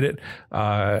appreciate it.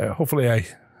 Hopefully, I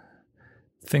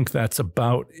think that's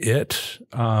about it.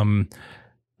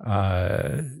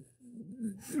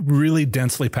 Really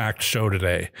densely packed show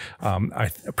today. I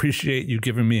appreciate you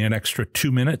giving me an extra 2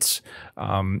 minutes,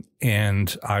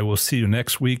 and I will see you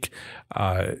next week.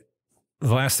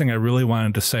 The last thing I really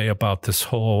wanted to say about this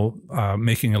whole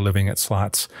making a living at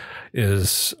slots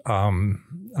is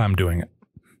I'm doing it.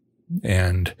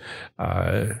 And,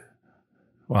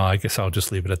 I guess I'll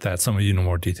just leave it at that. Some of you know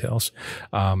more details.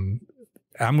 I'm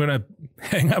going to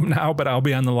hang up now, but I'll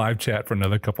be on the live chat for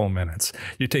another couple of minutes.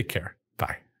 You take care.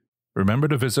 Bye. Remember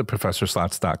to visit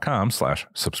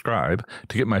ProfessorSlots.com/subscribe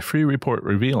to get my free report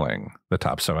revealing the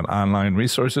top 7 online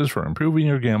resources for improving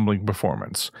your gambling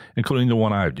performance, including the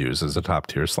one I've used as a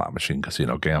top-tier slot machine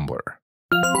casino gambler.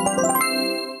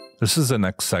 This is the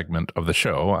next segment of the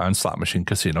show on slot machine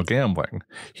casino gambling.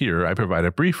 Here, I provide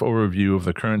a brief overview of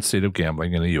the current state of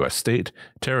gambling in a U.S. state,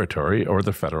 territory, or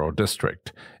the federal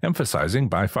district, emphasizing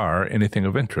by far anything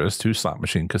of interest to slot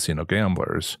machine casino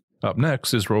gamblers. Up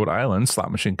next is Rhode Island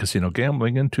slot machine casino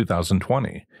gambling in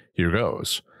 2020. Here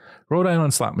goes. Rhode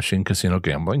Island slot machine casino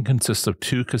gambling consists of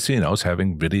 2 casinos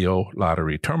having video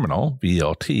lottery terminal,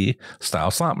 VLT,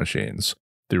 style slot machines.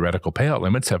 Theoretical payout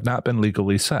limits have not been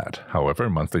legally set. However,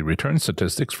 monthly return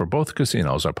statistics for both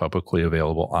casinos are publicly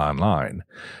available online.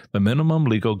 The minimum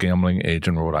legal gambling age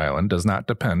in Rhode Island does not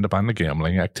depend upon the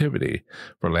gambling activity.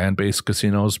 For land-based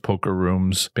casinos, poker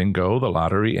rooms, bingo, the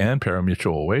lottery, and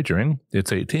parimutuel wagering,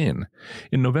 it's 18.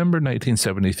 In November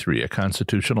 1973, a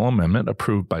constitutional amendment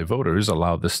approved by voters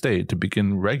allowed the state to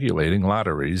begin regulating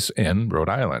lotteries in Rhode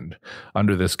Island.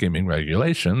 Under this gaming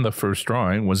regulation, the first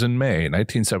drawing was in May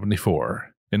 1974.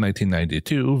 In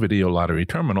 1992, video lottery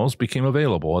terminals became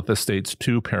available at the state's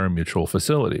 2 parimutuel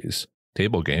facilities.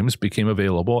 Table games became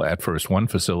available at first one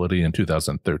facility in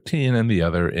 2013 and the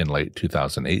other in late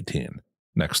 2018.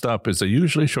 Next up is a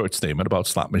usually short statement about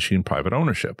slot machine private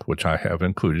ownership, which I have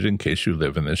included in case you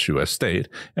live in this U.S. state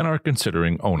and are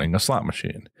considering owning a slot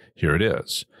machine. Here it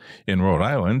is. In Rhode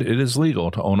Island, it is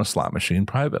legal to own a slot machine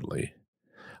privately.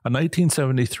 A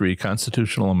 1973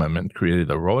 constitutional amendment created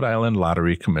the Rhode Island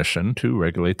Lottery Commission to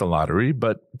regulate the lottery,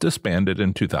 but disbanded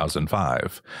in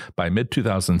 2005. By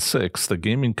mid-2006, the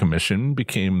Gaming Commission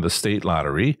became the State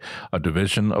Lottery, a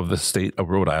division of the State of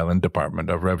Rhode Island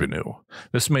Department of Revenue.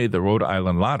 This made the Rhode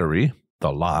Island Lottery,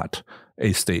 the LOT,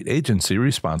 a state agency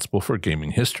responsible for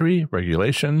gaming history,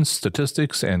 regulations,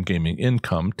 statistics, and gaming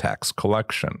income tax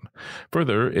collection.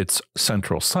 Further, its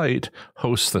central site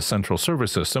hosts the central server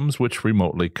systems which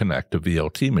remotely connect to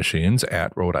VLT machines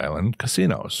at Rhode Island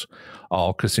casinos.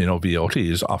 All casino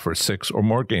VLTs offer 6 or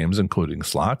more games including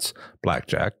slots,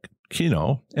 blackjack,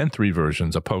 keno, and 3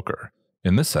 versions of poker.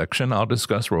 In this section, I'll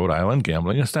discuss Rhode Island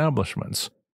gambling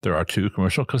establishments. There are 2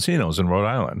 commercial casinos in Rhode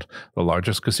Island. The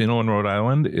largest casino in Rhode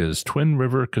Island is Twin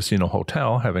River Casino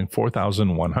Hotel, having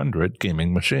 4,100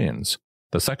 gaming machines.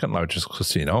 The second largest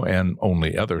casino, and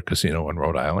only other casino in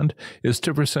Rhode Island, is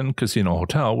Tiverton Casino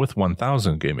Hotel with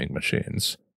 1,000 gaming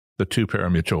machines. The 2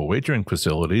 parimutuel wagering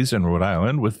facilities in Rhode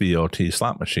Island with VLT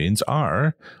slot machines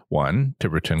are 1.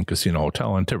 Tiverton Casino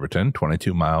Hotel in Tiverton,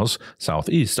 22 miles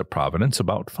southeast of Providence,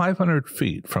 about 500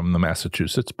 feet from the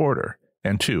Massachusetts border.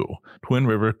 And 2. Twin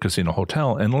River Casino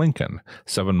Hotel in Lincoln,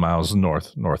 7 miles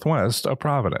northwest of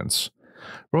Providence.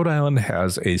 Rhode Island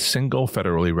has a single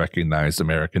federally recognized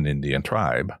American Indian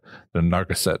tribe, the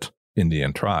Narragansett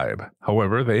Indian tribe.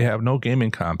 However, they have no gaming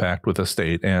compact with the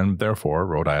state, and therefore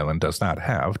Rhode Island does not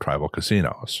have tribal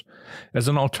casinos. As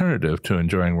an alternative to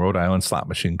enjoying Rhode Island slot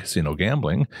machine casino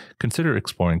gambling, consider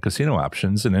exploring casino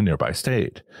options in a nearby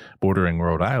state. Bordering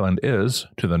Rhode Island is,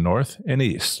 to the north and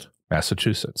east,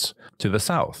 Massachusetts, to the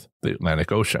south, the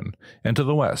Atlantic Ocean, and to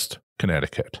the west,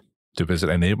 Connecticut. To visit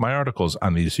any of my articles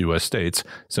on these U.S. states,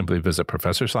 simply visit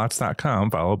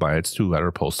ProfessorSlots.com followed by its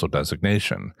 2-letter postal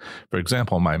designation. For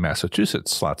example, my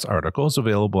Massachusetts slots article is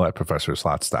available at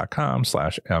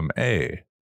ProfessorSlots.com/MA.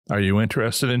 Are you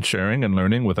interested in sharing and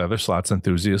learning with other slots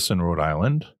enthusiasts in Rhode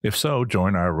Island? If so,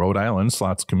 join our Rhode Island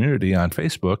Slots community on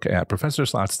Facebook at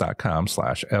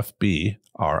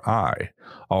ProfessorSlots.com/FBRI.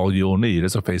 All you'll need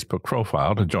is a Facebook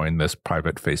profile to join this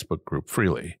private Facebook group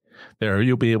freely. There,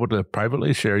 you'll be able to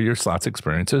privately share your slots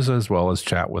experiences as well as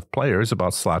chat with players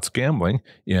about slots gambling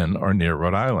in or near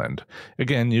Rhode Island.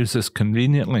 Again, use this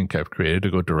convenient link I've created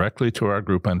to go directly to our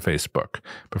group on Facebook,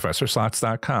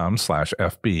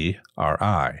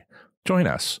 ProfessorSlots.com/FBRI. Join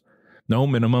us. No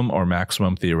minimum or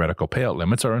maximum theoretical payout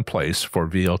limits are in place for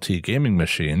VLT gaming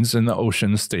machines in the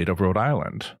ocean state of Rhode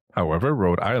Island. However,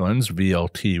 Rhode Island's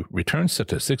VLT return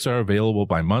statistics are available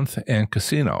by month and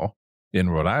casino. In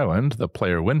Rhode Island, the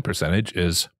player win percentage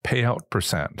is payout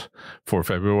percent. For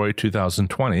February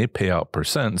 2020, payout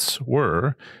percents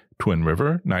were Twin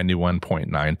River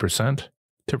 91.9%,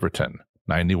 Tiverton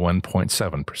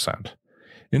 91.7%.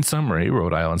 In summary,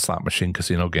 Rhode Island slot machine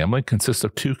casino gambling consists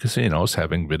of 2 casinos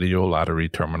having video lottery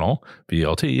terminal,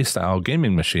 VLT-style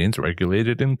gaming machines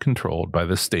regulated and controlled by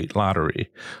the state lottery,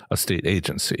 a state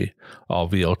agency. All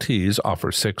VLTs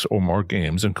offer 6 or more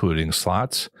games including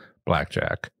slots,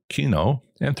 blackjack, keno,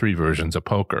 and 3 versions of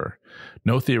poker.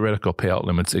 No theoretical payout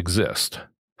limits exist.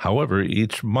 However,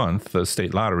 each month the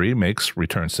state lottery makes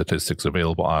return statistics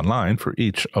available online for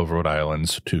each of Rhode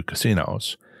Island's 2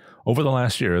 casinos. Over the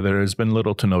last year, there has been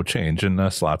little to no change in the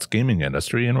slots gaming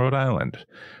industry in Rhode Island.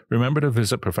 Remember to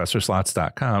visit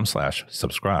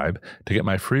ProfessorSlots.com/subscribe to get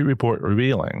my free report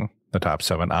revealing the top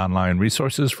 7 online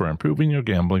resources for improving your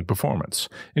gambling performance,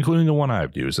 including the one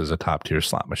I've used as a top-tier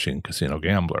slot machine casino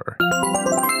gambler.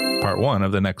 Part 1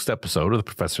 of the next episode of the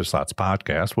Professor Slots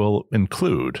podcast will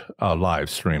include a live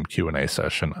stream Q&A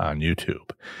session on YouTube.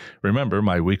 Remember,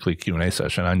 my weekly Q&A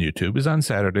session on YouTube is on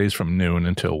Saturdays from noon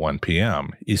until 1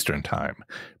 p.m. Eastern Time.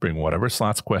 Bring whatever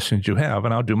slots questions you have,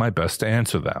 and I'll do my best to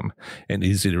answer them. An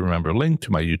easy-to-remember link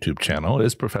to my YouTube channel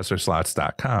is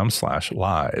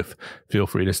ProfessorSlots.com/live. Feel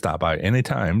free to stop by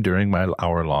anytime during my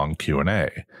hour-long Q&A.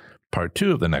 Part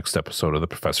 2 of the next episode of the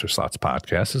Professor Slots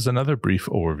podcast is another brief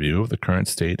overview of the current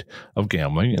state of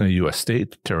gambling in a U.S.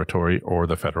 state, territory, or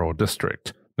the federal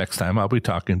district. Next time, I'll be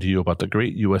talking to you about the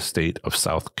great U.S. state of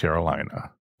South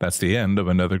Carolina. That's the end of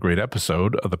another great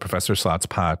episode of the Professor Slots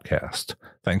podcast.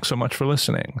 Thanks so much for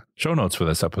listening. Show notes for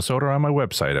this episode are on my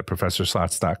website at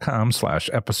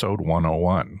ProfessorSlots.com/episode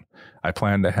 101. I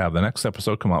plan to have the next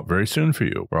episode come out very soon for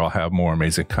you, where I'll have more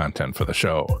amazing content for the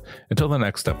show. Until the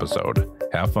next episode,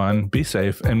 have fun, be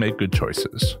safe, and make good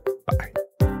choices. Bye.